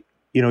basically,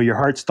 your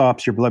heart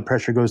stops, your blood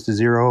pressure goes to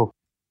zero,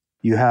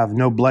 you have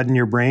no blood in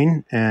your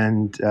brain,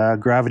 and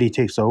gravity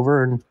takes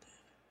over, and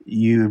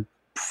you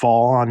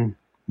fall on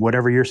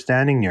whatever you're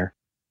standing near.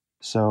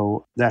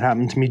 So that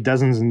happened to me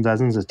dozens and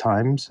dozens of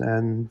times,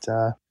 and,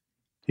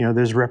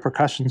 there's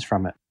repercussions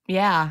from it.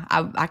 Yeah,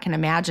 I can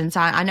imagine. So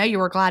I know you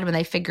were glad when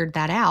they figured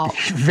that out.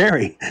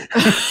 Very.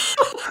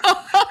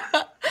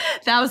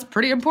 That was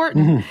pretty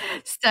important.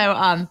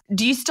 So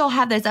do you still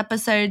have those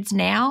episodes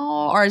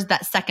now, or is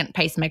that second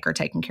pacemaker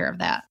taking care of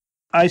that?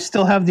 I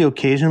still have the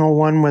occasional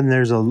one when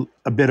there's a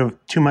bit of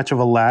too much of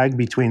a lag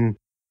between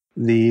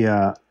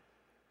the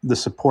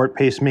support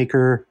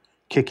pacemaker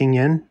kicking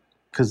in,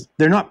 because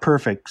they're not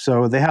perfect.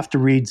 So they have to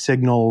read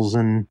signals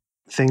and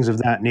things of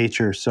that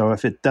nature. So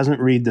if it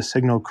doesn't read the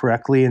signal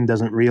correctly and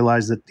doesn't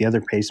realize that the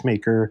other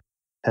pacemaker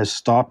has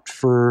stopped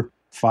for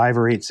 5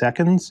 or 8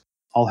 seconds,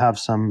 I'll have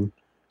some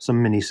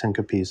mini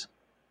syncopes.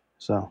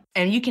 So.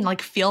 And you can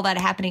feel that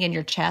happening in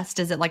your chest.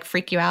 Does it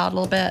freak you out a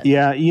little bit?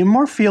 Yeah, you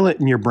more feel it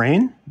in your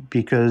brain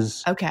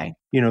because okay,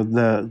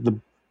 the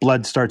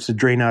blood starts to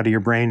drain out of your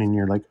brain and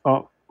you're like,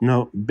 oh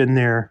no, been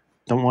there,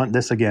 don't want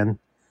this again.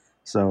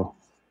 So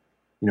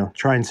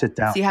try and sit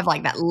down. So you have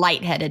that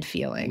lightheaded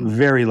feeling.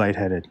 Very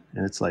lightheaded.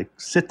 And it's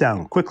sit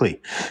down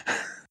quickly.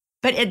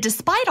 But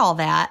despite all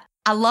that,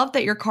 I love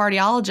that your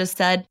cardiologist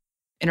said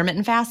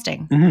intermittent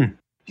fasting.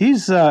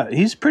 He's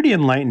pretty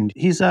enlightened.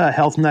 He's a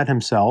health nut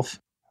himself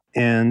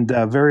and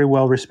very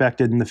well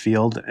respected in the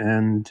field.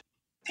 And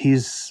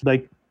he's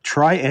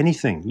try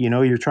anything.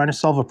 You're trying to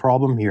solve a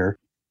problem here.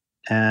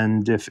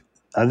 And if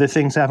other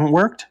things haven't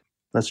worked,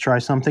 let's try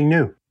something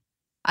new.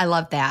 I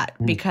love that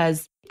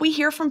because we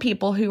hear from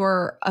people who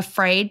are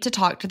afraid to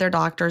talk to their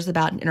doctors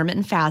about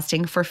intermittent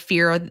fasting for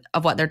fear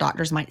of what their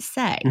doctors might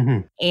say.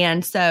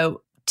 And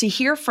so to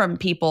hear from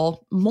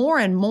people more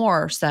and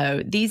more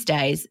so these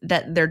days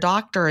that their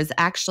doctor is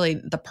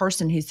actually the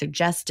person who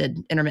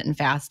suggested intermittent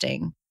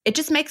fasting, it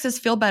just makes us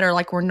feel better,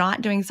 like we're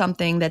not doing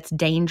something that's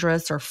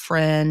dangerous or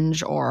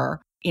fringe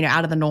or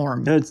out of the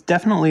norm. No, it's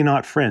definitely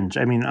not fringe.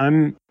 I mean,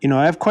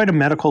 I have quite a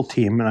medical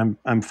team, and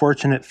I'm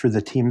fortunate for the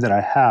team that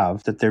I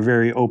have that they're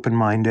very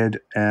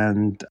open-minded,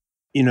 and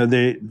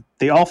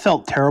they all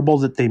felt terrible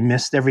that they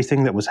missed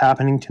everything that was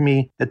happening to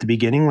me at the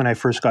beginning when I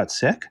first got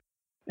sick,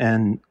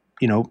 and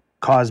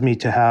caused me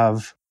to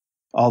have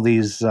all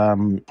these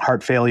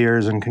heart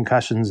failures and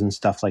concussions and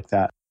stuff like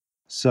that.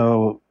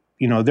 So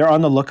they're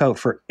on the lookout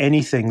for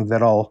anything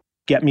that'll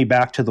get me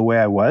back to the way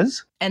I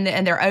was. And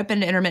they're open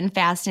to intermittent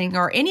fasting.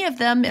 Are any of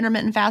them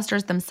intermittent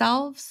fasters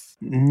themselves?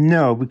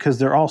 No, because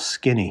they're all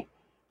skinny.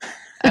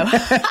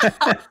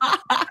 Oh.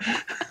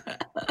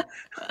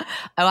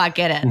 Oh, I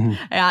get it.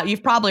 Mhm.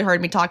 You've probably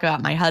heard me talk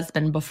about my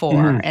husband before,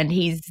 Mhm. and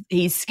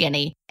he's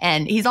skinny,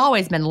 and he's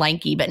always been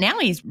lanky, but now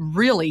he's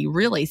really,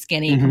 really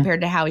skinny Mhm.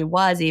 compared to how he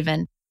was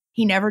even.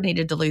 He never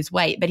needed to lose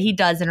weight, but he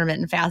does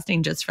intermittent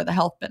fasting just for the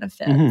health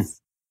benefits. Mhm.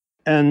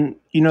 And,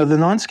 the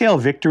non-scale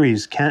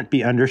victories can't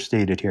be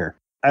understated here.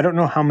 I don't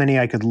know how many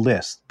I could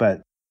list,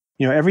 but,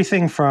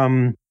 everything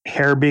from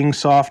hair being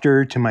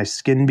softer to my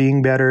skin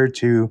being better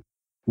to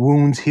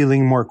wounds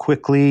healing more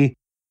quickly,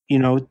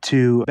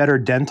 to better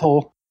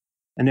dental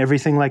and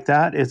everything like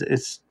that.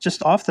 It's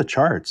just off the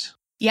charts.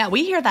 Yeah,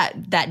 we hear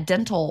that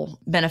dental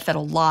benefit a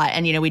lot.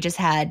 And, we just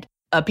had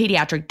a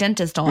pediatric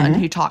dentist on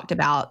who talked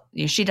about,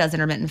 she does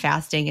intermittent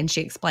fasting, and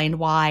she explained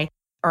why,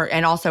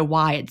 and also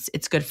why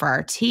it's good for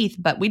our teeth.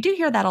 But we do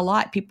hear that a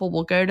lot. People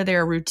will go to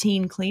their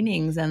routine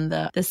cleanings and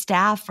the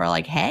staff are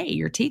like, hey,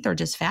 your teeth are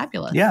just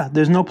fabulous. Yeah,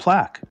 there's no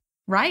plaque.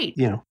 Right.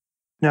 Now,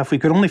 if we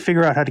could only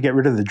figure out how to get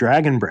rid of the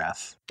dragon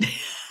breath.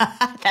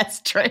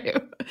 That's true.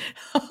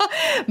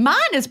 Mine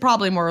is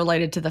probably more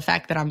related to the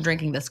fact that I'm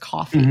drinking this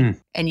coffee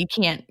and you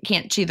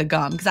can't chew the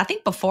gum. Because I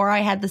think before I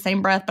had the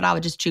same breath, but I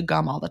would just chew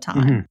gum all the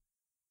time.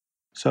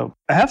 So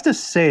I have to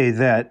say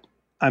that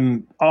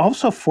I'm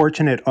also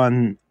fortunate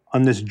on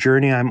this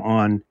journey I'm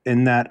on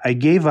in that I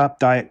gave up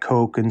Diet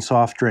Coke and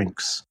soft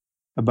drinks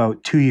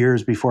about 2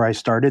 years before I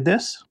started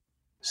this.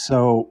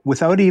 So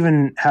without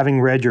even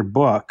having read your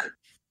book,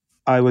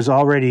 I was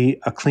already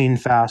a clean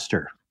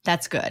faster.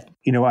 That's good.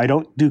 I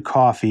don't do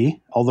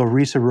coffee, although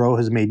Risa Rowe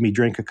has made me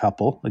drink a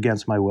couple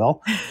against my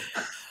will.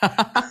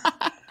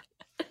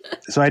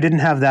 So I didn't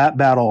have that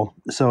battle.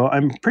 So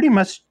I'm pretty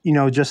much,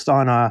 just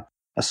on a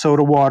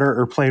soda water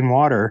or plain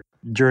water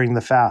during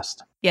the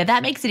fast. Yeah,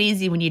 that makes it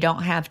easy when you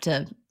don't have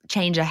to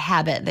change a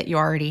habit that you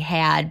already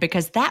had,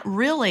 because that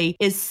really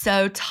is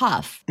so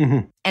tough.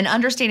 And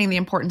understanding the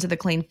importance of the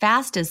clean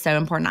fast is so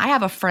important. I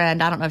have a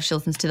friend, I don't know if she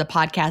listens to the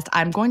podcast.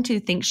 I'm going to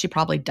think she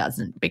probably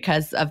doesn't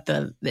because of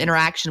the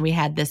interaction we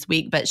had this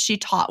week, but she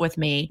taught with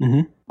me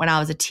when I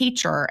was a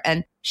teacher.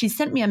 And she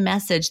sent me a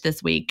message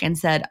this week and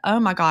said,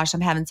 oh my gosh,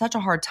 I'm having such a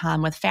hard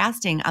time with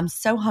fasting. I'm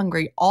so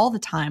hungry all the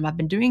time. I've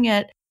been doing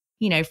it,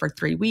 for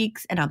 3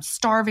 weeks, and I'm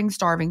starving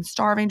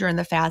during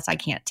the fast. I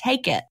can't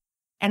take it.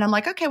 And I'm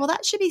like, okay, well,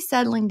 that should be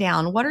settling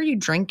down. What are you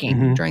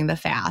drinking during the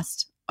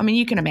fast? I mean,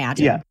 you can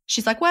imagine. Yeah.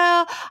 She's like,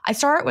 well, I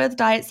start with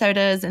diet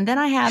sodas, and then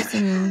I have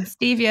some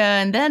stevia,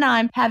 and then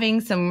I'm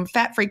having some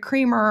fat-free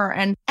creamer.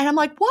 And I'm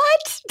like,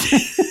 what?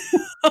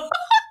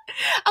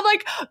 I'm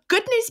like,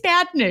 good news,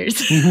 bad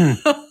news.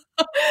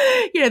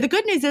 The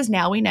good news is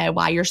now we know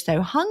why you're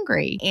so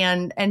hungry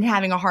and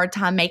having a hard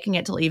time making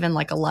it till even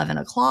like 11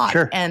 o'clock.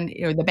 Sure. And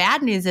the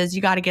bad news is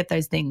you got to get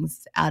those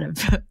things out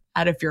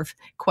of your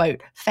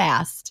quote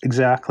fast.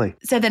 Exactly.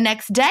 So the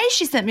next day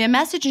she sent me a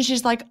message and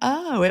she's like,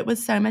 oh, it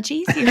was so much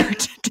easier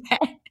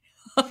today.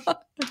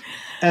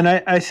 And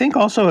I think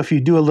also if you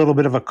do a little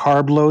bit of a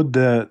carb load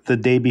the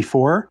day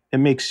before, it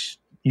makes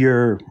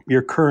your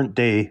current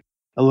day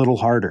a little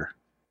harder.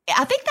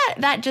 I think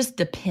that just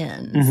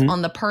depends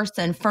on the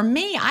person. For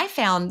me, I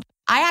found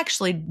I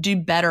actually do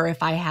better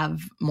if I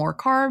have more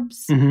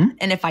carbs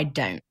and if I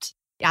don't.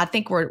 I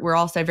think we're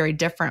also very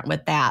different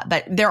with that.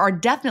 But there are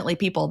definitely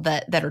people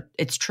that are,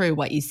 it's true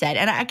what you said.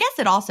 And I guess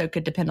it also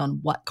could depend on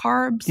what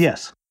carbs.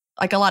 Yes.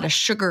 Like a lot of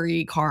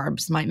sugary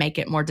carbs might make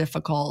it more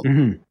difficult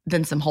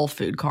than some whole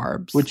food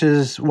carbs. Which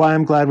is why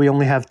I'm glad we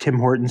only have Tim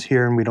Hortons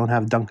here and we don't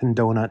have Dunkin'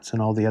 Donuts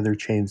and all the other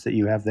chains that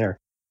you have there.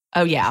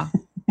 Oh, yeah.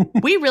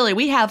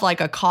 we have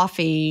like a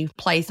coffee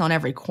place on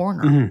every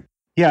corner.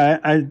 Yeah,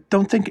 I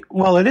don't think,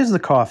 well, it is the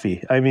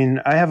coffee. I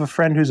mean, I have a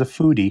friend who's a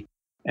foodie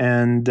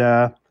and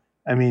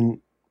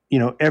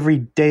every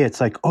day it's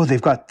like, oh,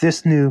 they've got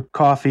this new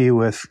coffee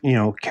with,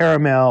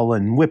 caramel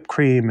and whipped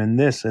cream and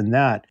this and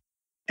that.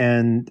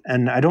 And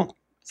I don't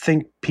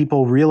think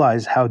people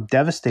realize how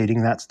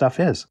devastating that stuff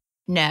is.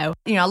 No.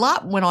 A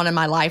lot went on in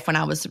my life when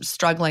I was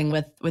struggling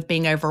with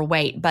being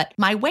overweight, but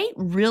my weight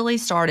really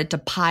started to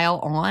pile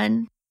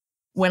on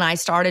when I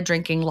started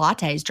drinking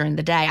lattes during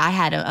the day. I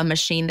had a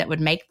machine that would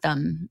make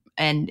them,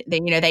 and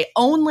they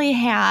only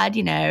had,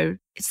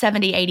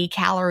 70, 80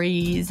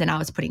 calories, and I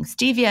was putting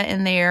stevia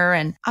in there,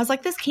 and I was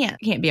like, this can't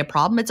be a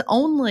problem. It's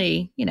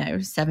only,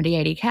 70,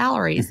 80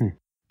 calories.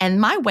 And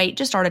my weight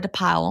just started to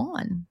pile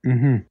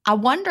on. I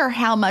wonder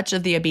how much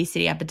of the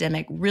obesity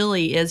epidemic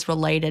really is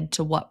related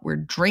to what we're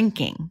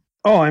drinking.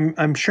 Oh,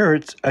 I'm sure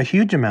it's a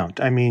huge amount.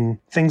 I mean,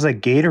 things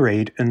like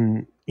Gatorade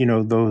and,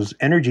 those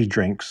energy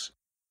drinks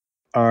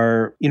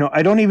are,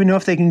 I don't even know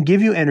if they can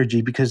give you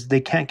energy because they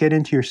can't get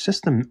into your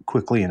system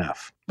quickly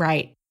enough.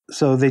 Right.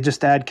 So they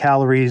just add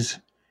calories,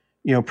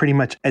 pretty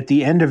much at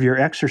the end of your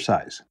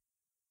exercise.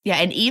 Yeah,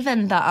 and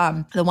even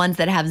the ones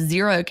that have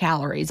 0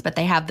 calories, but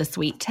they have the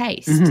sweet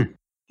taste.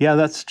 Yeah,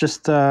 that's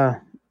just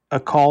a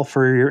call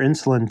for your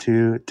insulin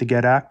to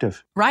get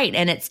active. Right,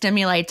 and it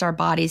stimulates our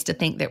bodies to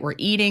think that we're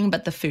eating,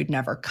 but the food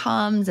never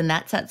comes, and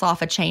that sets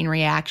off a chain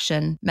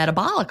reaction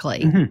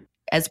metabolically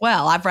as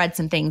well. I've read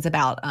some things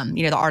about,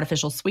 the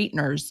artificial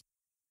sweeteners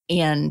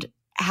and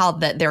how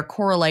that they're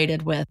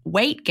correlated with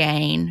weight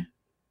gain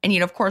And,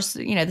 of course,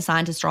 the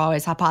scientists are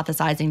always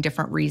hypothesizing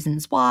different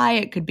reasons why.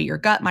 It could be your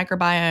gut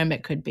microbiome.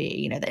 It could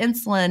be, the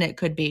insulin. It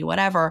could be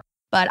whatever.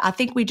 But I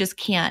think we just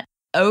can't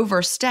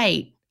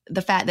overstate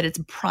the fact that it's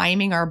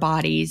priming our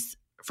bodies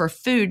for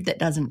food that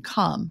doesn't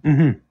come.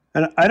 Mm-hmm.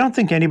 And I don't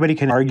think anybody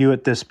can argue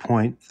at this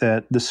point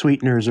that the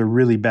sweeteners are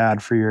really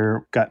bad for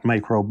your gut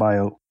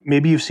microbiome.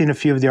 Maybe you've seen a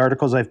few of the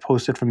articles I've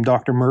posted from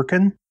Dr.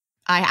 Merkin.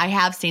 I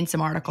have seen some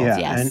articles,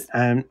 yes.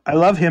 And I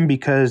love him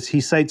because he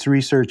cites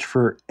research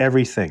for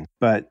everything.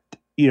 But,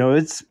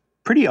 it's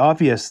pretty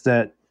obvious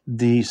that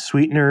the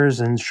sweeteners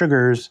and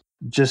sugars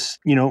just,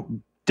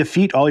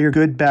 defeat all your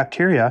good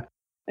bacteria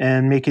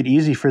and make it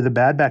easy for the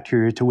bad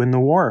bacteria to win the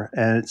war.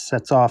 And it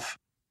sets off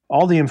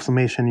all the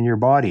inflammation in your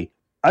body.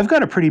 I've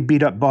got a pretty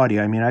beat up body.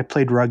 I mean, I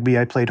played rugby,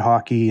 I played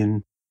hockey,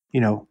 and,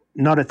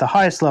 not at the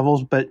highest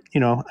levels, but,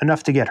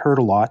 enough to get hurt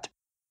a lot.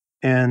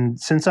 And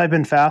since I've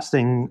been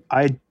fasting,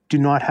 I do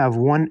not have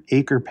one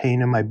ache or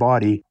pain in my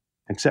body,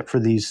 except for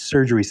these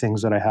surgery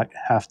things that I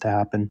have to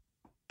happen.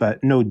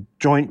 But no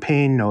joint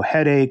pain, no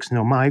headaches,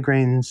 no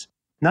migraines,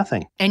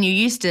 nothing. And you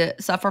used to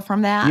suffer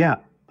from that? Yeah.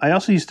 I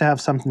also used to have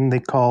something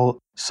they call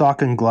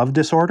sock and glove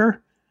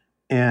disorder.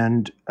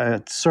 And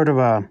it's sort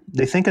of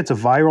they think it's a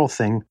viral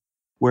thing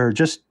where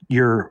just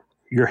your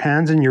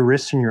hands and your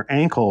wrists and your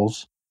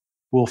ankles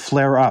will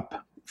flare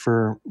up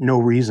for no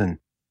reason.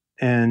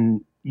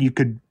 And you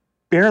could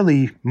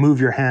barely move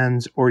your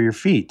hands or your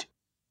feet.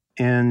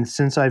 And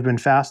since I've been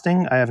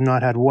fasting, I have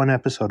not had one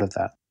episode of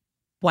that.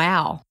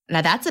 Wow.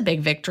 Now that's a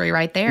big victory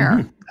right there.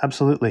 Mm-hmm.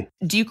 Absolutely.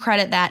 Do you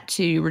credit that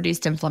to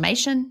reduced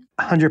inflammation?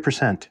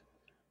 100%.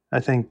 I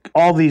think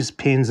all these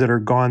pains that are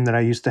gone that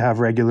I used to have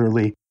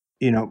regularly,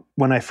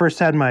 when I first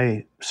had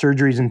my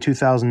surgeries in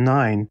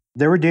 2009,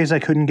 there were days I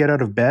couldn't get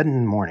out of bed in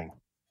the morning.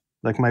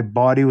 Like my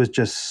body was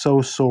just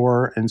so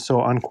sore and so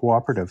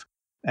uncooperative.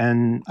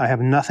 And I have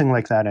nothing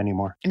like that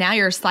anymore. Now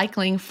you're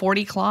cycling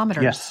 40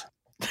 kilometers. Yes.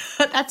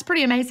 That's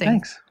pretty amazing.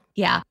 Thanks.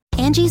 Yeah.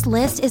 Angie's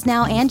List is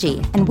now Angie,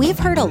 and we've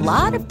heard a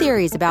lot of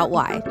theories about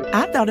why.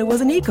 I thought it was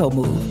an eco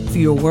move.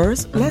 Fewer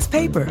words, less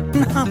paper.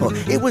 No,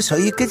 it was so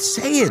you could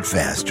say it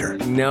faster.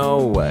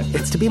 No,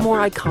 it's to be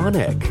more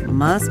iconic.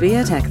 Must be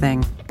a tech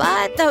thing.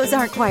 But those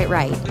aren't quite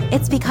right.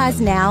 It's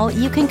because now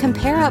you can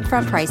compare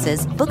upfront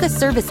prices, book a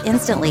service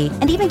instantly,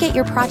 and even get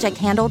your project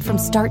handled from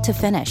start to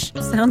finish.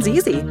 Sounds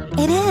easy.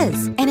 It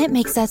is, and it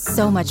makes us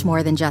so much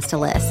more than just a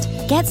list.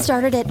 Get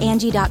started at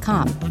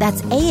Angie.com.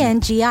 That's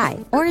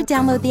ANGI, or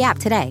download the app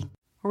today.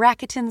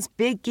 Rakuten's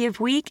Big Give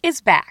Week is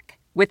back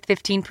with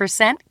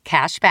 15%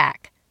 cash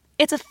back.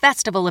 It's a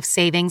festival of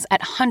savings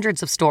at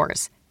hundreds of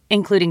stores,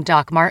 including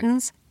Doc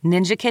Martens,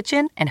 Ninja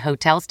Kitchen, and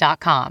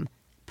Hotels.com.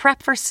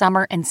 Prep for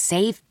summer and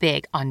save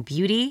big on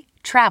beauty,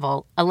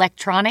 travel,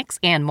 electronics,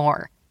 and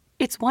more.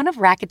 It's one of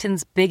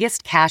Rakuten's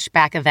biggest cash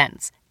back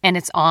events, and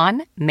it's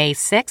on May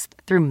 6th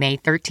through May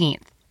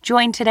 13th.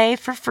 Join today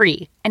for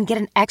free and get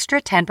an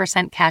extra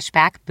 10% cash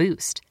back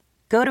boost.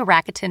 Go to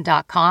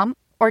Rakuten.com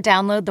or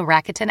download the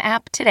Rakuten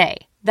app today.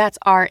 That's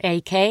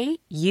Rakuten.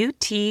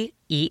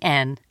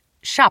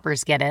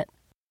 Shoppers get it.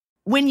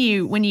 When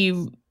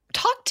you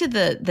talk to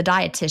the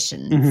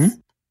dietitians, Mm-hmm.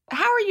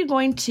 how are you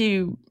going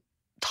to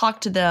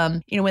talk to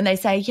them, when they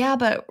say, yeah,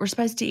 but we're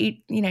supposed to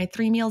eat,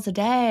 3 meals a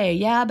day.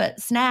 Yeah, but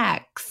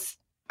snacks.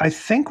 I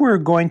think we're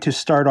going to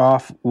start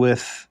off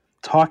with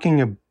talking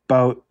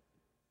about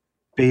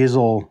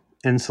basal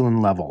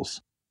insulin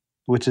levels,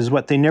 which is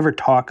what they never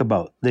talk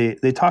about. They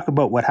talk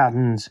about what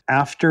happens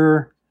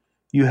after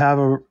you have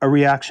a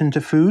reaction to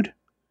food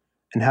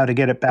and how to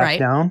get it back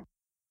down.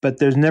 But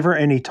there's never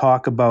any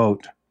talk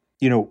about,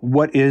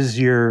 what is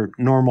your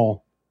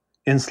normal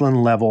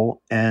insulin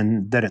level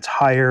and that it's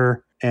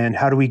higher and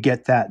how do we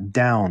get that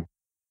down?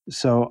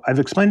 So I've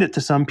explained it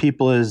to some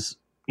people as,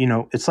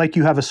 it's like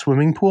you have a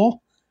swimming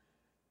pool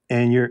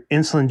and your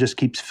insulin just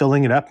keeps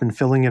filling it up and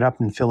filling it up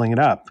and filling it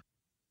up.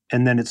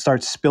 And then it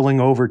starts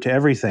spilling over to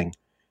everything.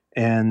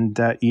 And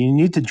you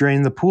need to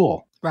drain the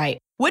pool. Right.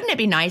 Wouldn't it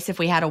be nice if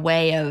we had a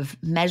way of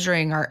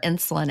measuring our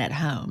insulin at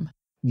home?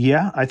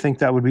 Yeah, I think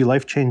that would be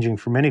life-changing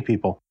for many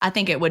people. I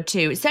think it would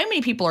too. So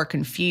many people are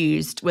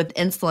confused with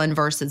insulin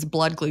versus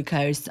blood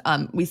glucose.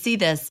 We see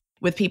this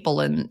with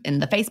people in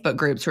the Facebook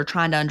groups who are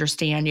trying to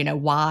understand,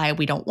 why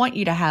we don't want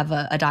you to have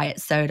a diet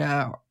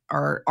soda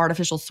or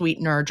artificial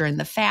sweetener during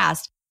the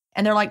fast.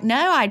 And they're like,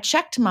 no, I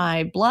checked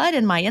my blood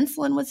and my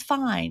insulin was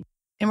fine.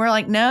 And we're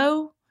like,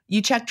 no,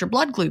 you checked your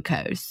blood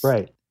glucose.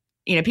 Right.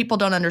 People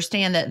don't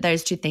understand that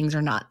those two things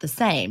are not the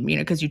same,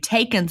 because you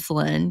take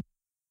insulin,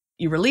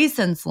 you release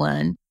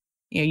insulin,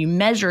 you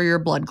measure your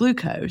blood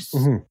glucose.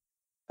 Mm-hmm.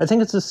 I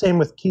think it's the same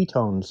with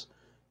ketones.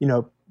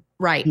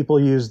 Right. People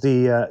use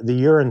the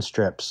urine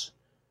strips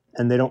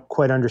and they don't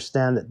quite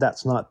understand that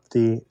that's not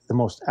the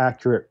most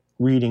accurate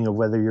reading of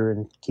whether you're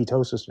in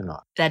ketosis or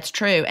not. That's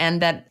true.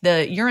 And that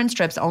the urine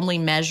strips only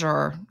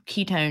measure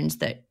ketones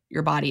that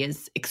your body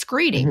is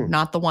excreting, Mm-hmm.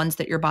 not the ones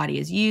that your body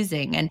is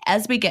using. And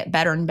as we get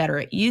better and better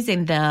at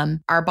using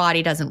them, our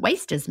body doesn't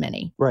waste as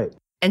many. Right.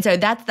 And so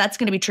that's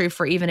going to be true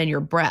for even in your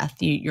breath.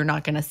 You're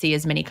not going to see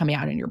as many coming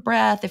out in your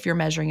breath if you're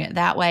measuring it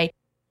that way.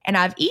 And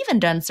I've even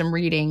done some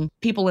reading,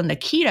 people in the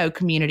keto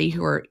community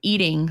who are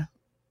eating,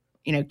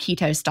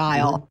 keto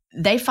style,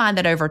 they find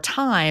that over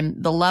time,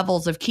 the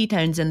levels of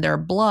ketones in their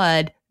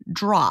blood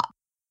drop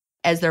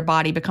as their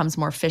body becomes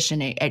more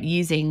efficient at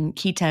using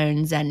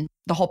ketones and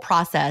the whole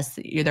process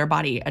their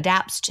body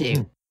adapts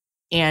to.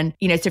 And,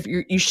 so if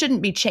you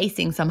shouldn't be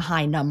chasing some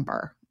high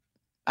number,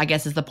 I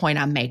guess is the point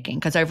I'm making,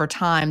 because over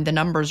time, the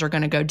numbers are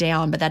going to go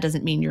down, but that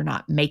doesn't mean you're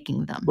not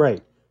making them.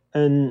 Right.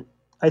 And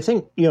I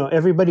think,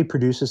 everybody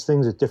produces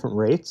things at different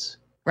rates.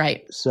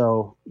 Right.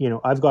 So,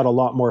 I've got a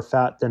lot more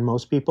fat than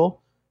most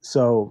people.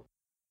 So,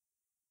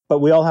 but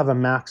we all have a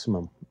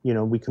maximum.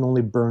 We can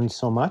only burn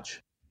so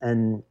much.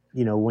 And,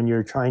 when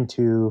you're trying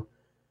to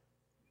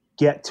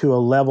get to a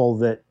level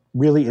that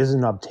really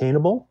isn't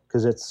obtainable,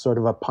 because it's sort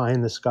of a pie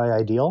in the sky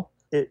ideal,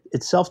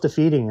 it's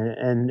self-defeating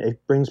and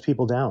it brings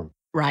people down.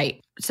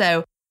 Right.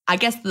 So I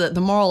guess the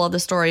moral of the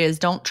story is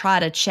don't try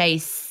to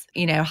chase,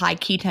 high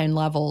ketone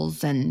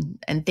levels and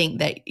think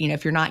that,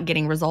 if you're not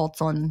getting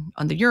results on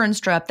the urine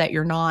strip, that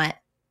you're not,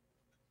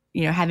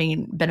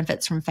 having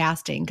benefits from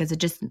fasting, because it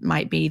just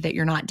might be that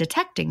you're not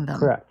detecting them.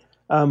 Correct.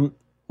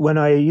 When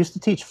I used to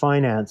teach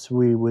finance,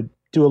 we would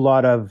do a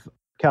lot of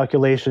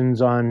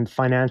calculations on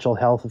financial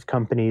health of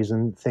companies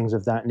and things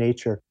of that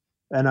nature.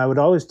 And I would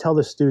always tell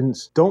the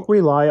students, don't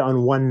rely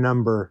on one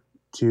number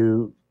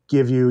to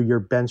give you your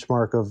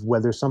benchmark of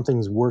whether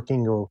something's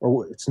working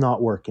or it's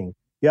not working.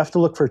 You have to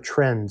look for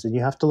trends, and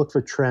you have to look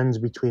for trends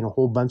between a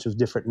whole bunch of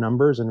different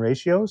numbers and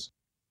ratios.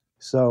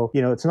 So,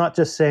 it's not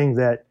just saying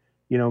that,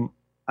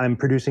 I'm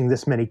producing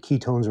this many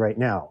ketones right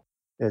now.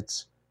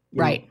 It's,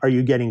 right. Are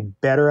you getting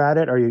better at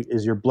it?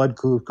 Is your blood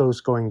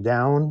glucose going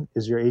down?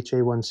 Is your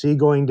HA1C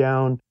going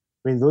down?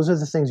 I mean, those are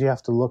the things you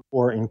have to look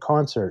for in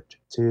concert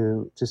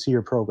to see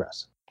your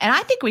progress. And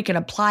I think we can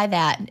apply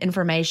that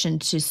information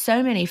to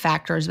so many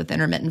factors with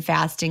intermittent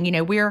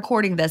fasting. We're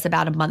recording this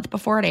about a month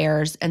before it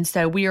airs. And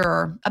so we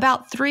are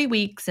about 3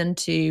 weeks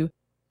into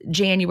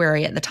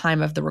January at the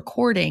time of the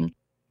recording.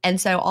 And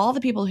so all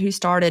the people who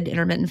started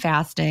intermittent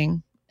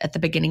fasting at the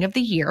beginning of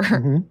the year,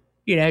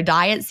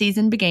 diet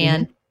season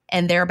began,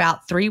 and they're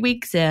about 3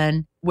 weeks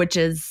in, which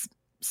is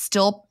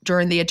still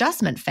during the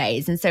adjustment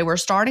phase. And so we're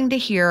starting to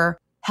hear,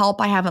 help,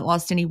 I haven't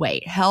lost any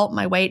weight. Help,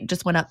 my weight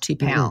just went up 2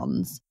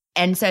 pounds.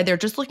 And so they're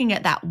just looking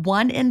at that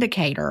one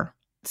indicator,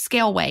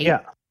 scale weight,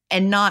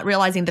 and not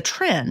realizing the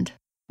trend.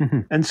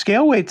 And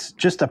scale weight's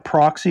just a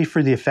proxy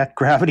for the effect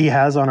gravity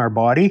has on our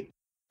body.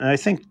 And I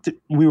think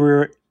we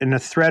were in a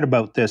thread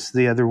about this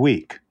the other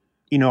week.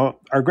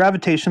 Our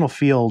gravitational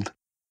field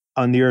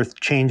on the Earth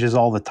changes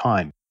all the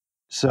time.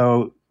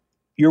 So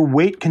your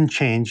weight can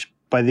change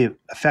by the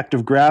effect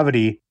of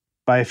gravity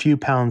by a few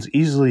pounds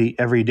easily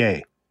every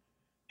day.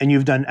 And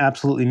you've done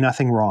absolutely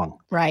nothing wrong.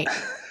 Right.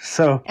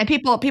 And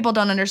people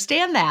don't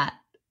understand that.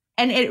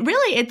 And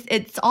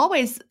it's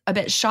always a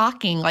bit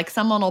shocking. Like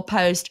someone will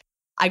post,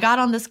 I got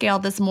on the scale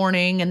this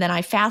morning and then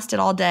I fasted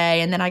all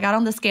day. And then I got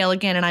on the scale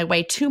again and I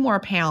weighed 2 more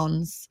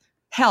pounds.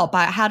 Help.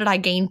 How did I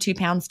gain 2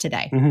 pounds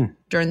today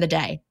during the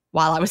day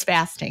while I was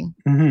fasting?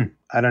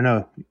 I don't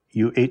know.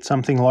 You ate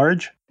something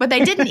large? But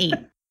they didn't eat.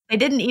 They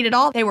didn't eat at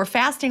all. They were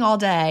fasting all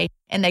day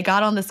and they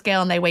got on the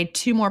scale and they weighed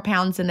 2 more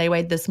pounds than they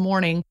weighed this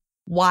morning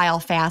while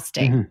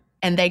fasting.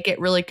 And they get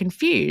really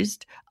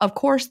confused. Of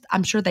course,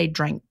 I'm sure they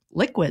drank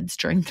liquids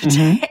during the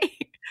day,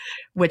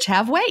 which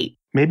have weight.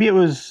 Maybe it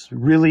was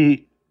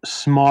really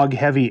smog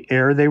heavy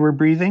air they were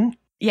breathing.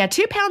 Yeah,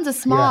 2 pounds of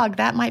smog,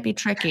 that might be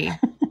tricky.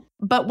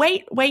 But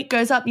weight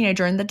goes up,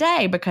 during the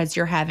day because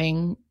you're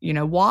having,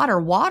 water.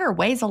 Water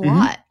weighs a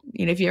lot.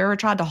 If you ever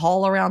tried to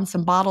haul around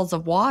some bottles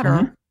of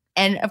water,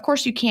 and of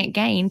course you can't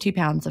gain 2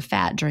 pounds of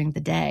fat during the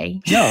day.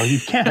 No, you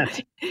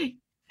can't.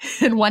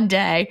 In one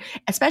day,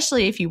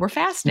 especially if you were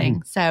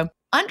fasting. So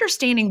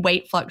understanding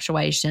weight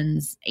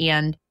fluctuations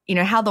and,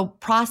 how the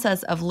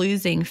process of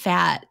losing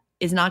fat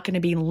is not going to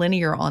be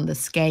linear on the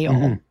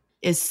scale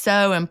is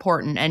so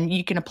important. And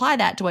you can apply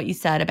that to what you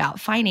said about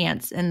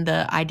finance and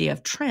the idea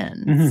of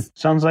trends.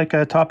 Sounds like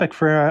a topic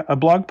for a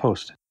blog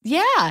post.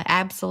 Yeah,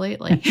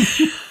 absolutely.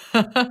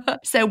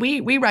 So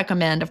we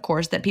recommend, of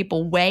course, that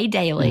people weigh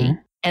daily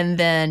and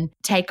then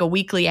take a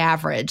weekly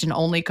average and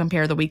only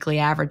compare the weekly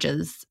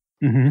averages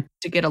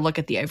to get a look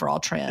at the overall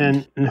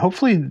trend. And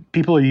hopefully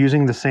people are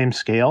using the same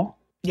scale.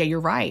 Yeah, you're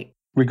right.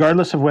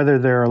 Regardless of whether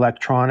they're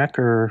electronic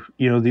or,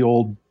 the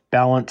old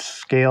balance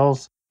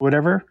scales,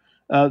 whatever,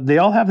 they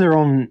all have their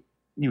own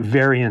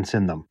variance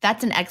in them.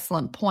 That's an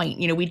excellent point.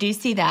 We do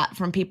see that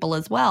from people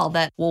as well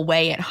that will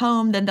weigh at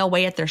home, then they'll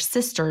weigh at their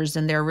sisters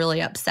and they're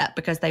really upset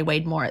because they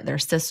weighed more at their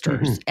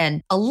sisters.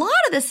 And a lot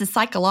of this is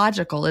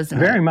psychological, isn't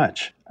it? Very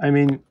much. I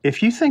mean,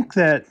 if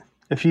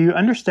you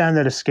understand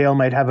that a scale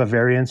might have a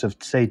variance of,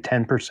 say,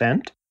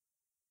 10%,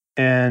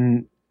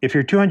 and if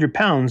you're 200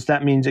 pounds,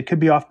 that means it could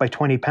be off by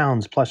 20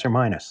 pounds plus or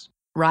minus.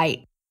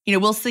 Right.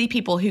 We'll see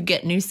people who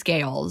get new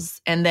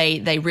scales and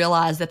they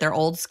realize that their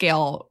old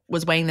scale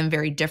was weighing them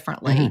very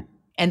differently.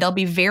 And they'll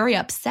be very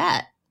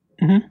upset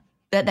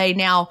that they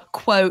now,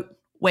 quote,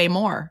 weigh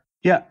more.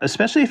 Yeah,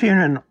 especially if you're in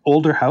an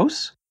older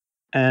house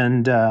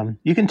And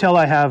you can tell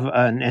I have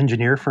an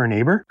engineer for a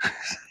neighbor.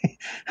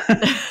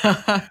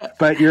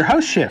 But your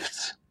house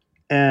shifts,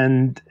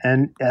 and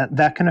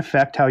that can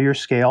affect how your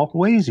scale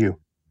weighs you.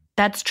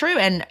 That's true.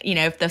 And,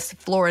 if the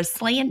floor is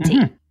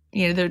slanty,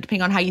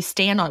 depending on how you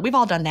stand on it, we've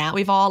all done that.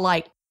 We've all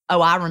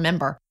I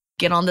remember,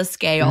 get on the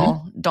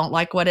scale, don't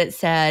like what it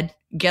said,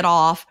 get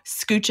off,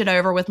 scooch it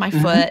over with my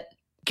foot,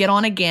 get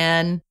on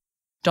again,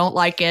 don't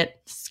like it,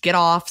 get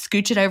off,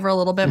 scooch it over a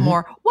little bit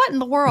more. What in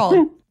the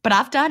world? But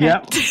I've done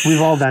Yeah, it.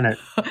 we've all done it.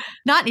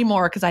 Not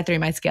anymore because I threw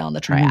my scale in the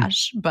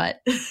trash.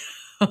 But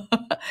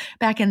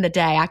back in the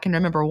day, I can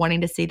remember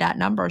wanting to see that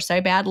number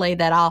so badly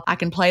that I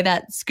can play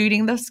that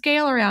scooting the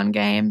scale around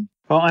game.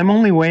 Well, I'm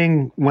only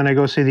weighing when I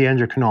go see the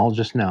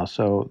endocrinologist now.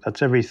 So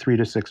that's every 3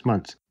 to 6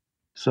 months.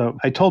 So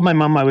I told my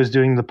mom I was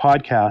doing the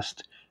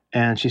podcast,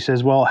 and she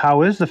says, well,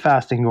 how is the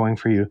fasting going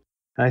for you?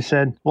 And I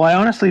said, well, I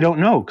honestly don't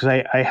know because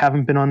I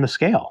haven't been on the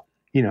scale,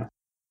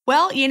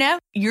 Well,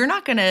 you're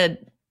not going to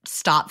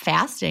stop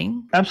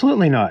fasting.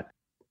 Absolutely not.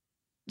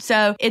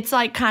 So it's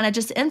kind of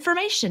just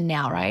information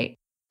now, right?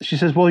 She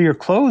says, well, your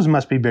clothes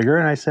must be bigger.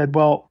 And I said,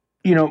 well,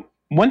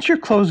 once your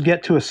clothes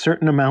get to a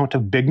certain amount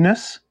of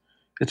bigness,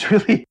 it's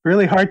really,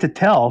 really hard to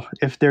tell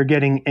if they're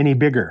getting any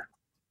bigger.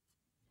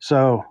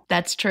 So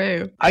that's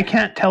true. I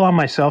can't tell on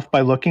myself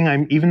by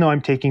looking. Even though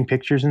I'm taking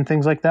pictures and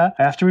things like that,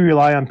 I have to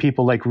rely on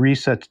people like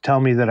Risa to tell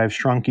me that I've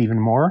shrunk even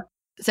more.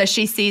 So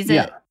she sees it.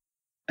 Yeah.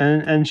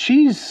 And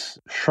she's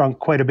shrunk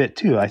quite a bit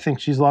too. I think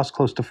she's lost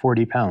close to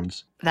 40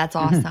 pounds. That's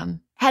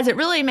awesome. Has it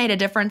really made a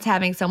difference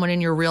having someone in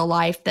your real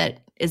life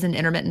that is an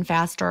intermittent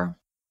faster?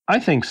 I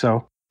think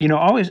so.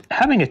 Always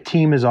having a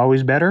team is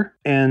always better.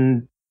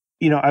 And,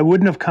 I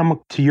wouldn't have come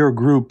to your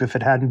group if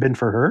it hadn't been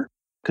for her,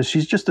 because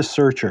she's just a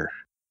searcher.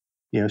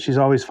 She's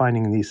always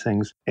finding these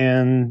things.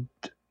 And,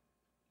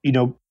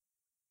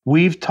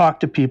 we've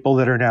talked to people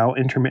that are now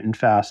intermittent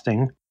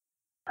fasting,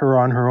 her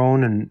on her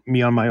own and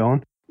me on my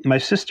own. My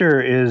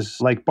sister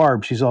is like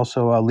Barb. She's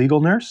also a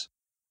legal nurse.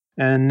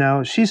 And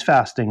now she's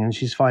fasting, and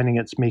she's finding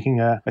it's making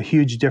a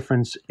huge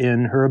difference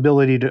in her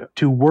ability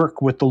to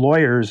work with the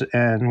lawyers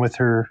and with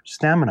her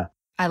stamina.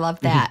 I love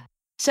that.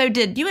 So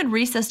did you and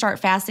Risa start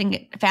fasting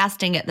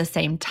at the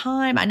same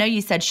time? I know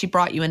you said she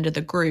brought you into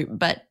the group,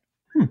 but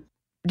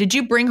did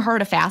you bring her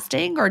to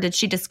fasting, or did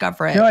she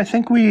discover it? No, I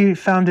think we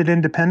found it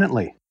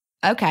independently.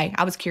 Okay.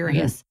 I was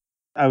curious.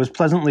 I was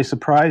pleasantly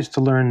surprised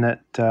to learn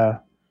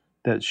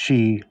that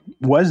she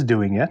was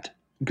doing it,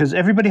 because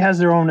everybody has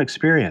their own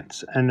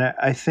experience. And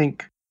I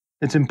think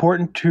it's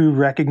important to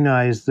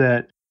recognize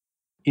that,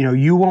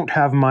 you won't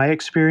have my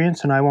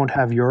experience and I won't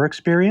have your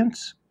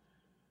experience.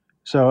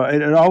 So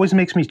it always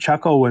makes me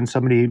chuckle when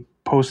somebody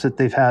posts that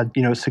they've had,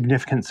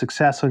 significant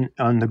success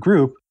on the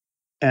group.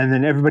 And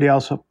then everybody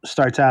else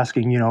starts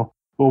asking, well,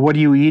 what are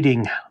you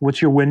eating?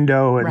 What's your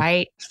window?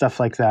 And stuff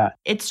like that.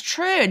 It's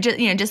true.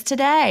 Just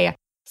today,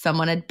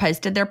 someone had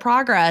posted their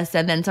progress,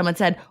 and then someone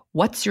said,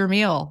 what's your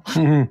meal?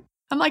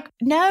 I'm like,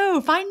 no,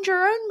 find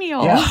your own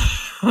meal.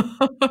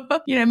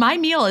 Yeah. My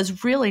meal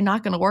is really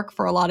not going to work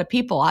for a lot of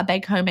people. I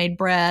bake homemade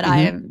bread. I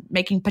am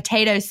making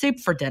potato soup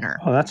for dinner.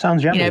 Oh, that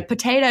sounds yummy.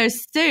 Potato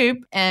soup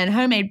and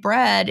homemade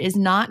bread is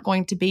not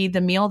going to be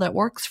the meal that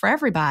works for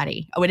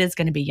everybody. Oh, it is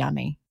going to be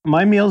yummy.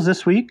 My meals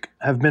this week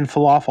have been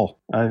falafel.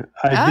 I've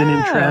been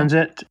in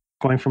transit,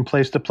 going from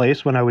place to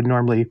place when I would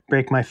normally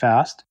break my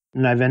fast.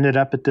 And I've ended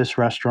up at this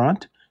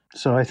restaurant.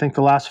 So I think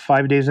the last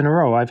 5 days in a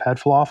row, I've had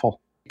falafel.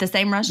 The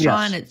same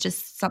restaurant? Yes. It's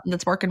just something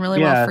that's working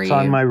really well for you? Yeah,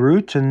 it's on my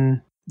route,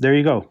 and there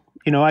you go.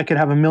 I could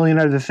have a million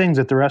other things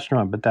at the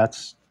restaurant, but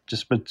that's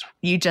just...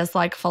 You just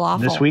like falafel?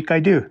 This week I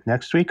do.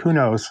 Next week, who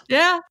knows?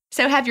 Yeah.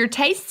 So have your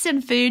tastes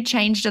in food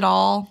changed at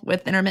all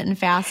with intermittent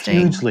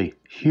fasting?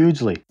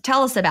 Hugely.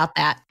 Tell us about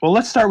that. Well,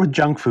 let's start with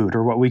junk food,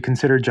 or what we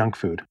consider junk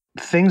food.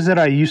 Things that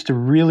I used to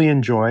really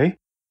enjoy.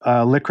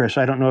 Licorice.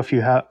 I don't know if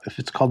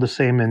it's called the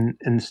same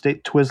in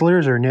state.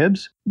 Twizzlers or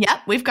Nibs. Yep,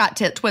 we've got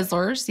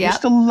Twizzlers. Yep. I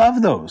used to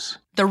love those.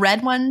 The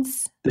red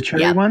ones. The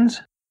cherry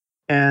ones.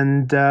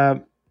 And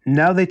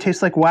now they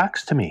taste like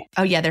wax to me.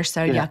 Oh yeah, they're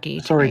so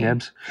yucky. Sorry,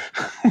 Nibs.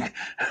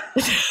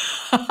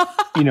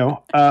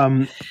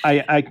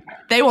 I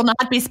they will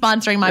not be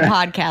sponsoring my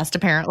podcast,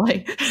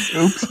 apparently.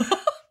 Oops.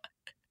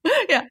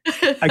 Yeah.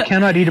 I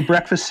cannot eat a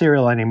breakfast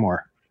cereal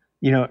anymore.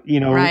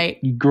 Right.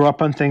 You grew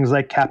up on things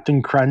like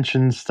Captain Crunch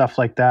and stuff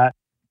like that,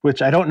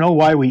 which I don't know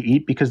why we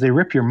eat, because they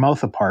rip your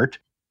mouth apart.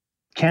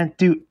 Can't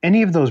do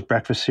any of those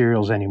breakfast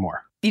cereals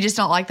anymore. You just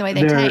don't like the way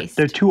they taste.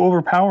 They're too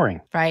overpowering.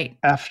 Right.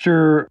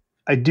 After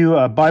I do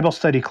a Bible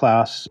study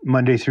class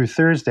Monday through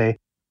Thursday,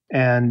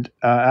 and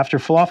after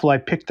falafel, I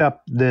picked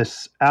up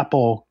this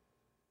apple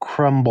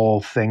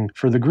crumble thing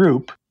for the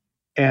group,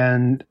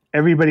 and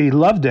everybody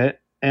loved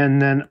it.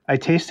 And then I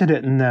tasted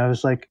it, and I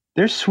was like,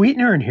 there's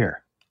sweetener in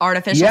here.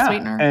 Artificial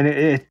sweetener?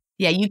 And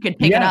you could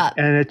pick it up.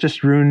 And it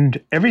just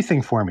ruined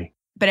everything for me.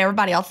 But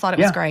everybody else thought it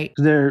was great.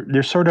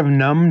 They're sort of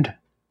numbed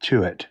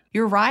to it.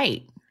 You're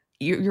right.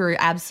 You're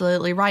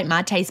absolutely right.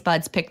 My taste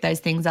buds pick those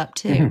things up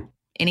too.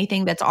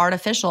 Anything that's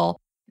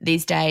artificial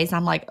these days,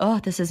 I'm like, oh,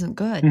 this isn't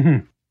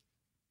good.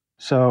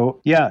 So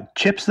yeah,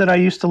 chips that I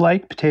used to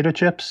like, potato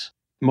chips,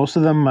 most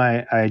of them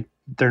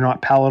they're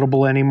not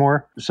palatable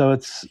anymore. So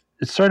it's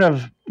sort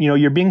of,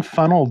 you're being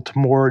funneled to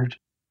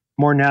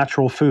more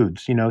natural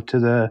foods, to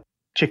the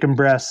chicken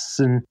breasts,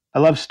 and I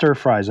love stir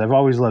fries. I've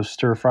always loved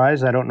stir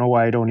fries. I don't know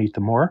why I don't eat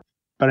them more,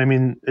 but I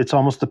mean, it's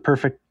almost the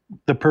perfect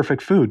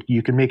food.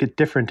 You can make it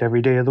different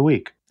every day of the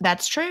week.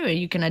 That's true.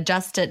 You can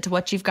adjust it to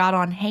what you've got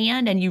on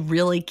hand, and you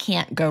really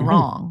can't go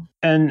wrong.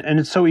 And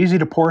it's so easy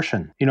to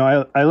portion.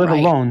 I live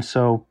alone,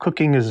 so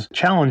cooking is a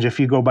challenge if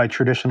you go by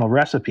traditional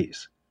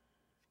recipes.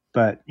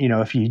 But,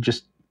 if you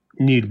just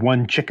need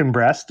one chicken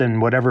breast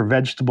and whatever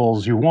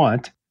vegetables you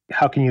want,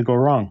 how can you go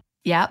wrong?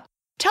 Yep.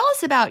 Tell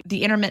us about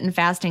the intermittent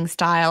fasting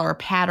style or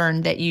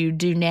pattern that you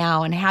do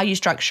now and how you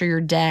structure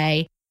your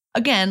day.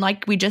 Again,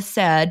 like we just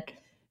said,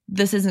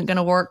 this isn't going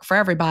to work for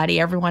everybody.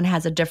 Everyone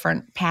has a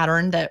different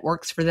pattern that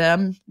works for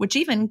them, which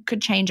even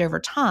could change over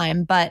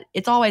time, but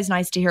it's always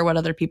nice to hear what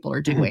other people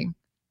are doing.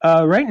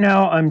 Right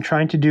now, I'm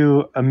trying to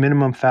do a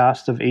minimum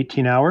fast of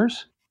 18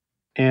 hours,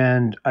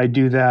 and I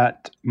do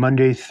that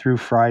Monday through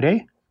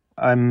Friday.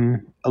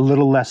 I'm a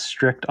little less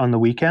strict on the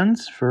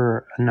weekends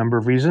for a number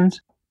of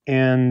reasons,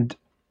 and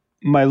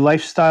my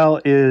lifestyle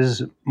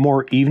is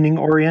more evening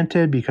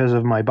oriented because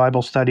of my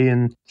Bible study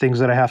and things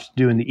that I have to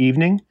do in the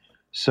evening.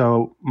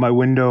 So my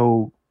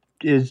window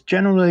is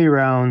generally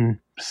around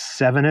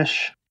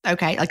 7-ish.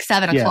 Okay, like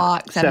 7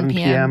 o'clock, 7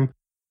 p.m.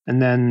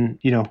 And then,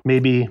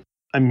 maybe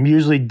I'm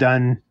usually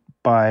done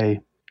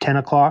by 10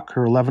 o'clock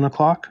or 11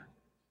 o'clock,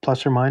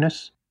 plus or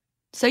minus.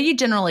 So you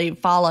generally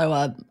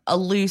follow a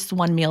loose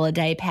 1 meal a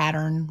day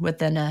pattern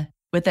within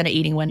an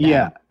eating window.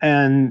 Yeah,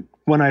 and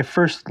when I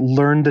first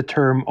learned the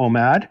term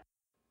OMAD,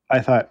 I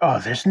thought,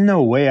 there's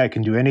no way I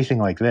can do anything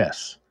like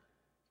this.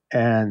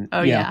 And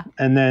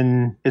and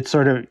then it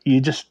sort of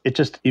it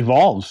just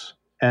evolves.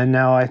 And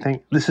now I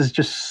think this is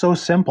just so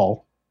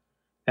simple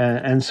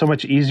and so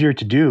much easier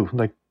to do.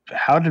 Like,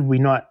 how did we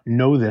not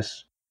know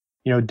this,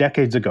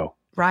 decades ago?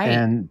 Right.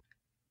 And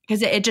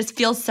because it just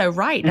feels so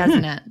right,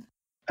 doesn't it?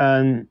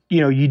 And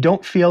you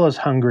don't feel as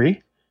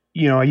hungry.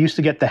 I used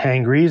to get the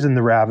hangries and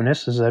the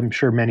ravenous, as I'm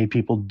sure many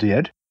people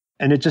did,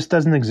 and it just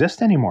doesn't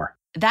exist anymore.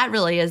 That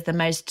really is the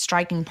most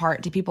striking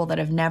part to people that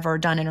have never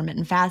done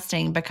intermittent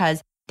fasting,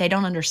 because they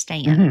don't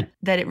understand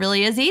that it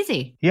really is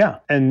easy. Yeah.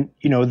 And,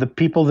 the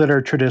people that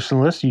are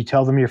traditionalists, you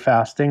tell them you're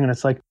fasting and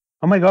it's like,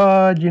 oh my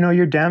God,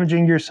 you're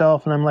damaging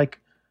yourself. And I'm like,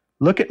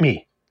 look at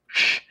me.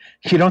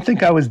 You don't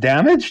think I was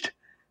damaged?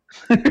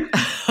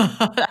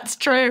 That's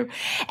true.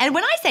 And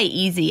when I say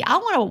easy, I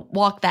want to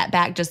walk that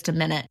back just a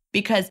minute,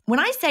 because when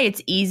I say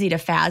it's easy to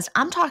fast,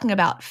 I'm talking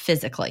about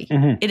physically.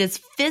 It is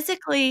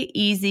physically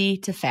easy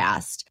to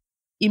fast.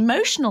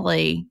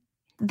 Emotionally,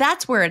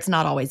 that's where it's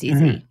not always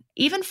easy.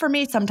 Even for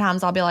me,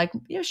 sometimes I'll be like,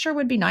 sure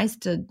would be nice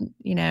to,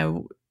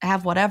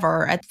 have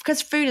whatever,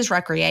 because food is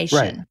recreation.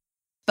 Right.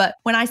 But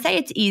when I say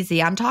it's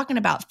easy, I'm talking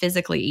about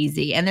physically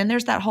easy. And then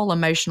there's that whole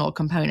emotional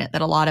component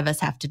that a lot of us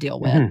have to deal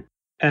with.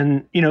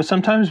 And,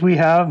 sometimes we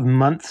have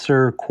months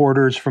or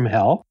quarters from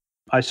hell.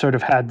 I sort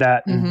of had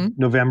that in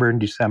November and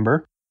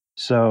December.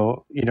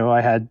 So,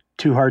 I had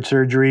 2 heart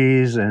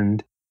surgeries,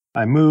 and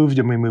I moved,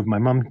 and we moved my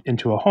mom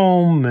into a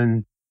home,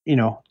 and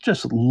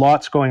just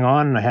lots going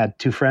on. And I had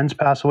 2 friends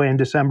pass away in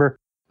December.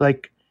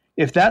 Like,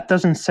 if that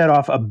doesn't set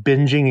off a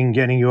binging and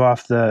getting you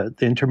off the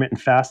intermittent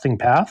fasting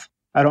path,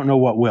 I don't know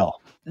what will.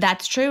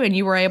 That's true. And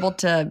you were able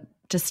to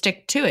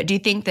stick to it. Do you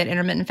think that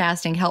intermittent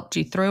fasting helped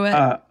you through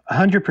it?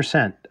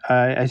 100%.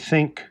 I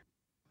think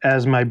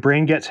as my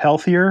brain gets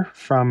healthier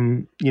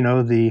from,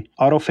 the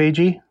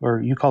autophagy,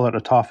 or you call it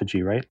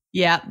autophagy, right?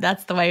 Yeah,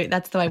 that's the way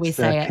we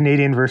say it.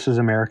 Canadian versus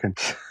American.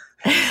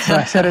 So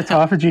I said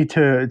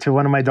autophagy to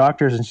one of my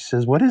doctors, and she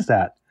says, "What is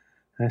that?"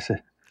 And I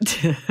said,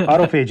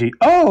 "Autophagy."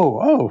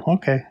 Oh,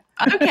 okay.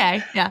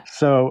 Okay, yeah.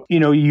 So,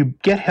 you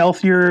get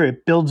healthier.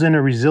 It builds in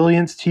a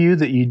resilience to you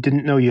that you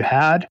didn't know you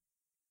had.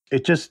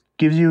 It just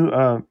gives you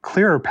a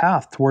clearer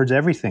path towards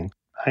everything.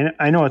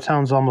 I know it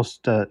sounds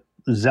almost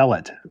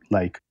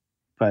zealot-like,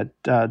 but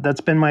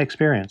that's been my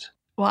experience.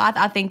 Well,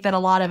 I think that a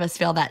lot of us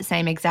feel that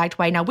same exact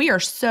way. Now, we are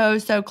so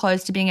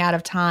close to being out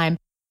of time.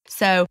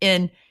 So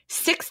in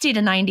 60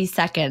 to 90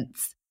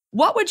 seconds,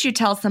 what would you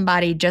tell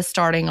somebody just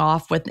starting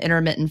off with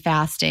intermittent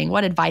fasting?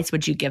 What advice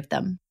would you give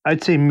them?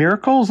 I'd say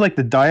miracles like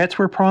the diets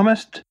were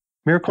promised.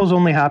 Miracles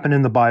only happen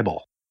in the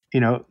Bible.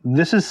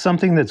 This is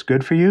something that's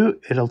good for you.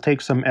 It'll take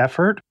some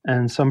effort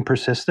and some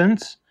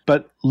persistence,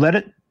 but let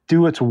it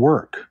do its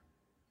work.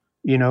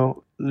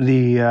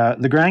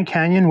 The Grand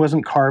Canyon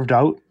wasn't carved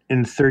out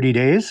in 30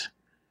 days.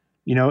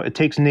 It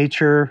takes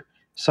nature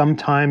some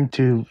time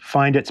to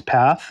find its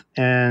path,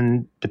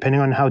 and depending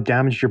on how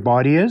damaged your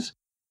body is,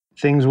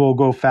 things will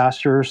go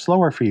faster or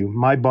slower for you.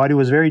 My body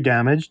was very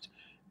damaged,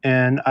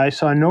 and I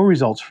saw no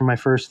results for my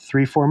first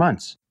 3-4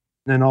 months.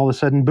 Then all of a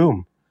sudden,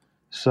 boom.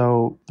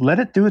 So let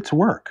it do its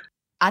work.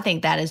 I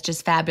think that is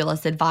just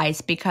fabulous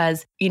advice,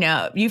 because,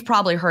 you've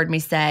probably heard me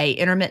say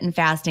intermittent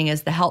fasting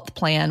is the health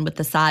plan with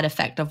the side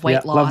effect of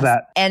weight loss. Love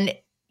that. And,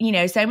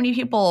 so many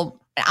people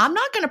I'm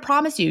not going to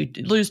promise you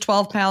to lose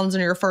 12 pounds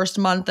in your first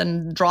month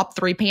and drop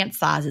 3 pant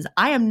sizes.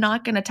 I am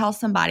not going to tell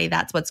somebody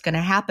that's what's going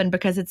to happen,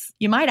 because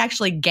you might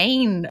actually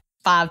gain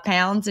 5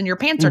 pounds and your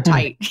pants are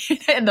tight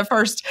in the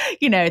first,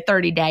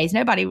 30 days.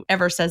 Nobody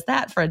ever says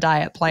that for a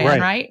diet plan,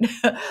 right?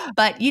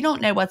 But you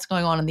don't know what's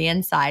going on the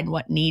inside and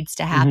what needs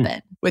to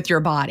happen with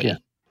your body. Yeah.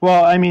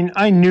 Well, I mean,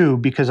 I knew,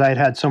 because I had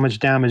had so much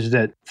damage,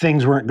 that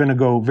things weren't going to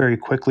go very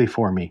quickly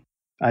for me.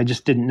 I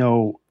just didn't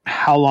know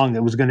how long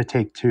it was going to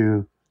take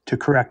to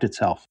correct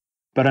itself.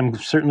 But I'm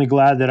certainly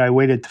glad that I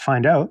waited to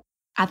find out.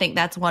 I think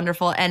that's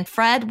wonderful. And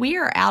Fred, we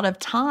are out of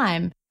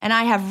time. And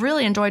I have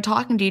really enjoyed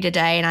talking to you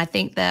today. And I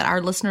think that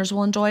our listeners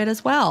will enjoy it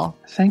as well.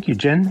 Thank you,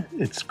 Jen.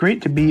 It's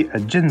great to be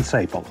a Jen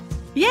disciple.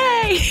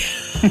 Yay!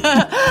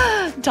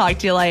 Talk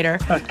to you later.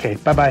 Okay,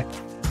 bye-bye.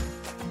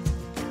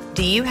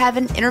 Do you have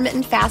an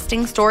intermittent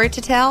fasting story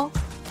to tell?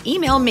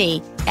 Email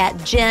me at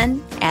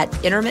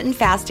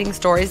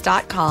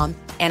jen@intermittentfastingstories.com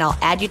and I'll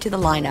add you to the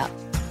lineup.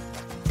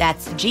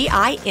 That's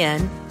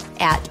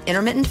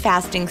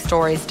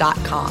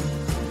GIN@intermittentfastingstories.com.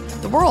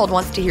 The world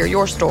wants to hear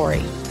your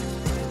story.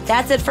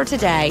 That's it for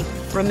today.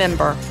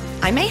 Remember,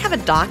 I may have a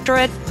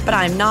doctorate, but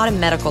I'm not a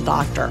medical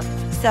doctor.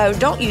 So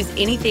don't use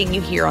anything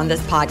you hear on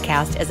this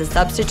podcast as a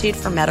substitute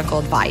for medical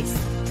advice.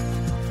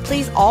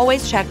 Please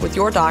always check with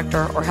your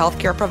doctor or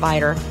healthcare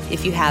provider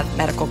if you have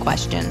medical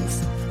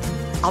questions.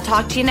 I'll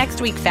talk to you next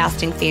week,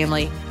 Fasting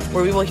Family,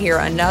 where we will hear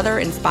another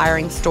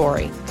inspiring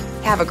story.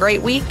 Have a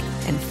great week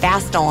and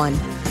fast on.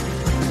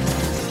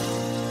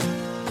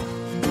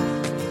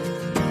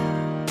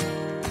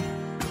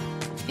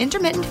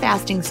 Intermittent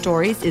Fasting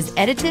Stories is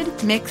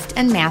edited, mixed,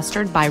 and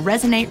mastered by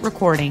Resonate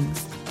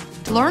Recordings.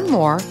 To learn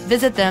more,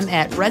 visit them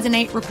at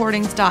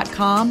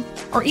resonaterecordings.com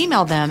or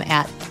email them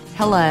at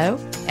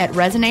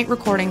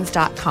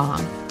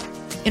hello@resonaterecordings.com.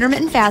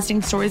 Intermittent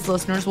Fasting Stories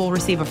listeners will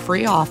receive a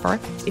free offer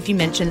if you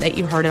mention that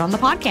you heard it on the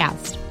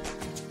podcast.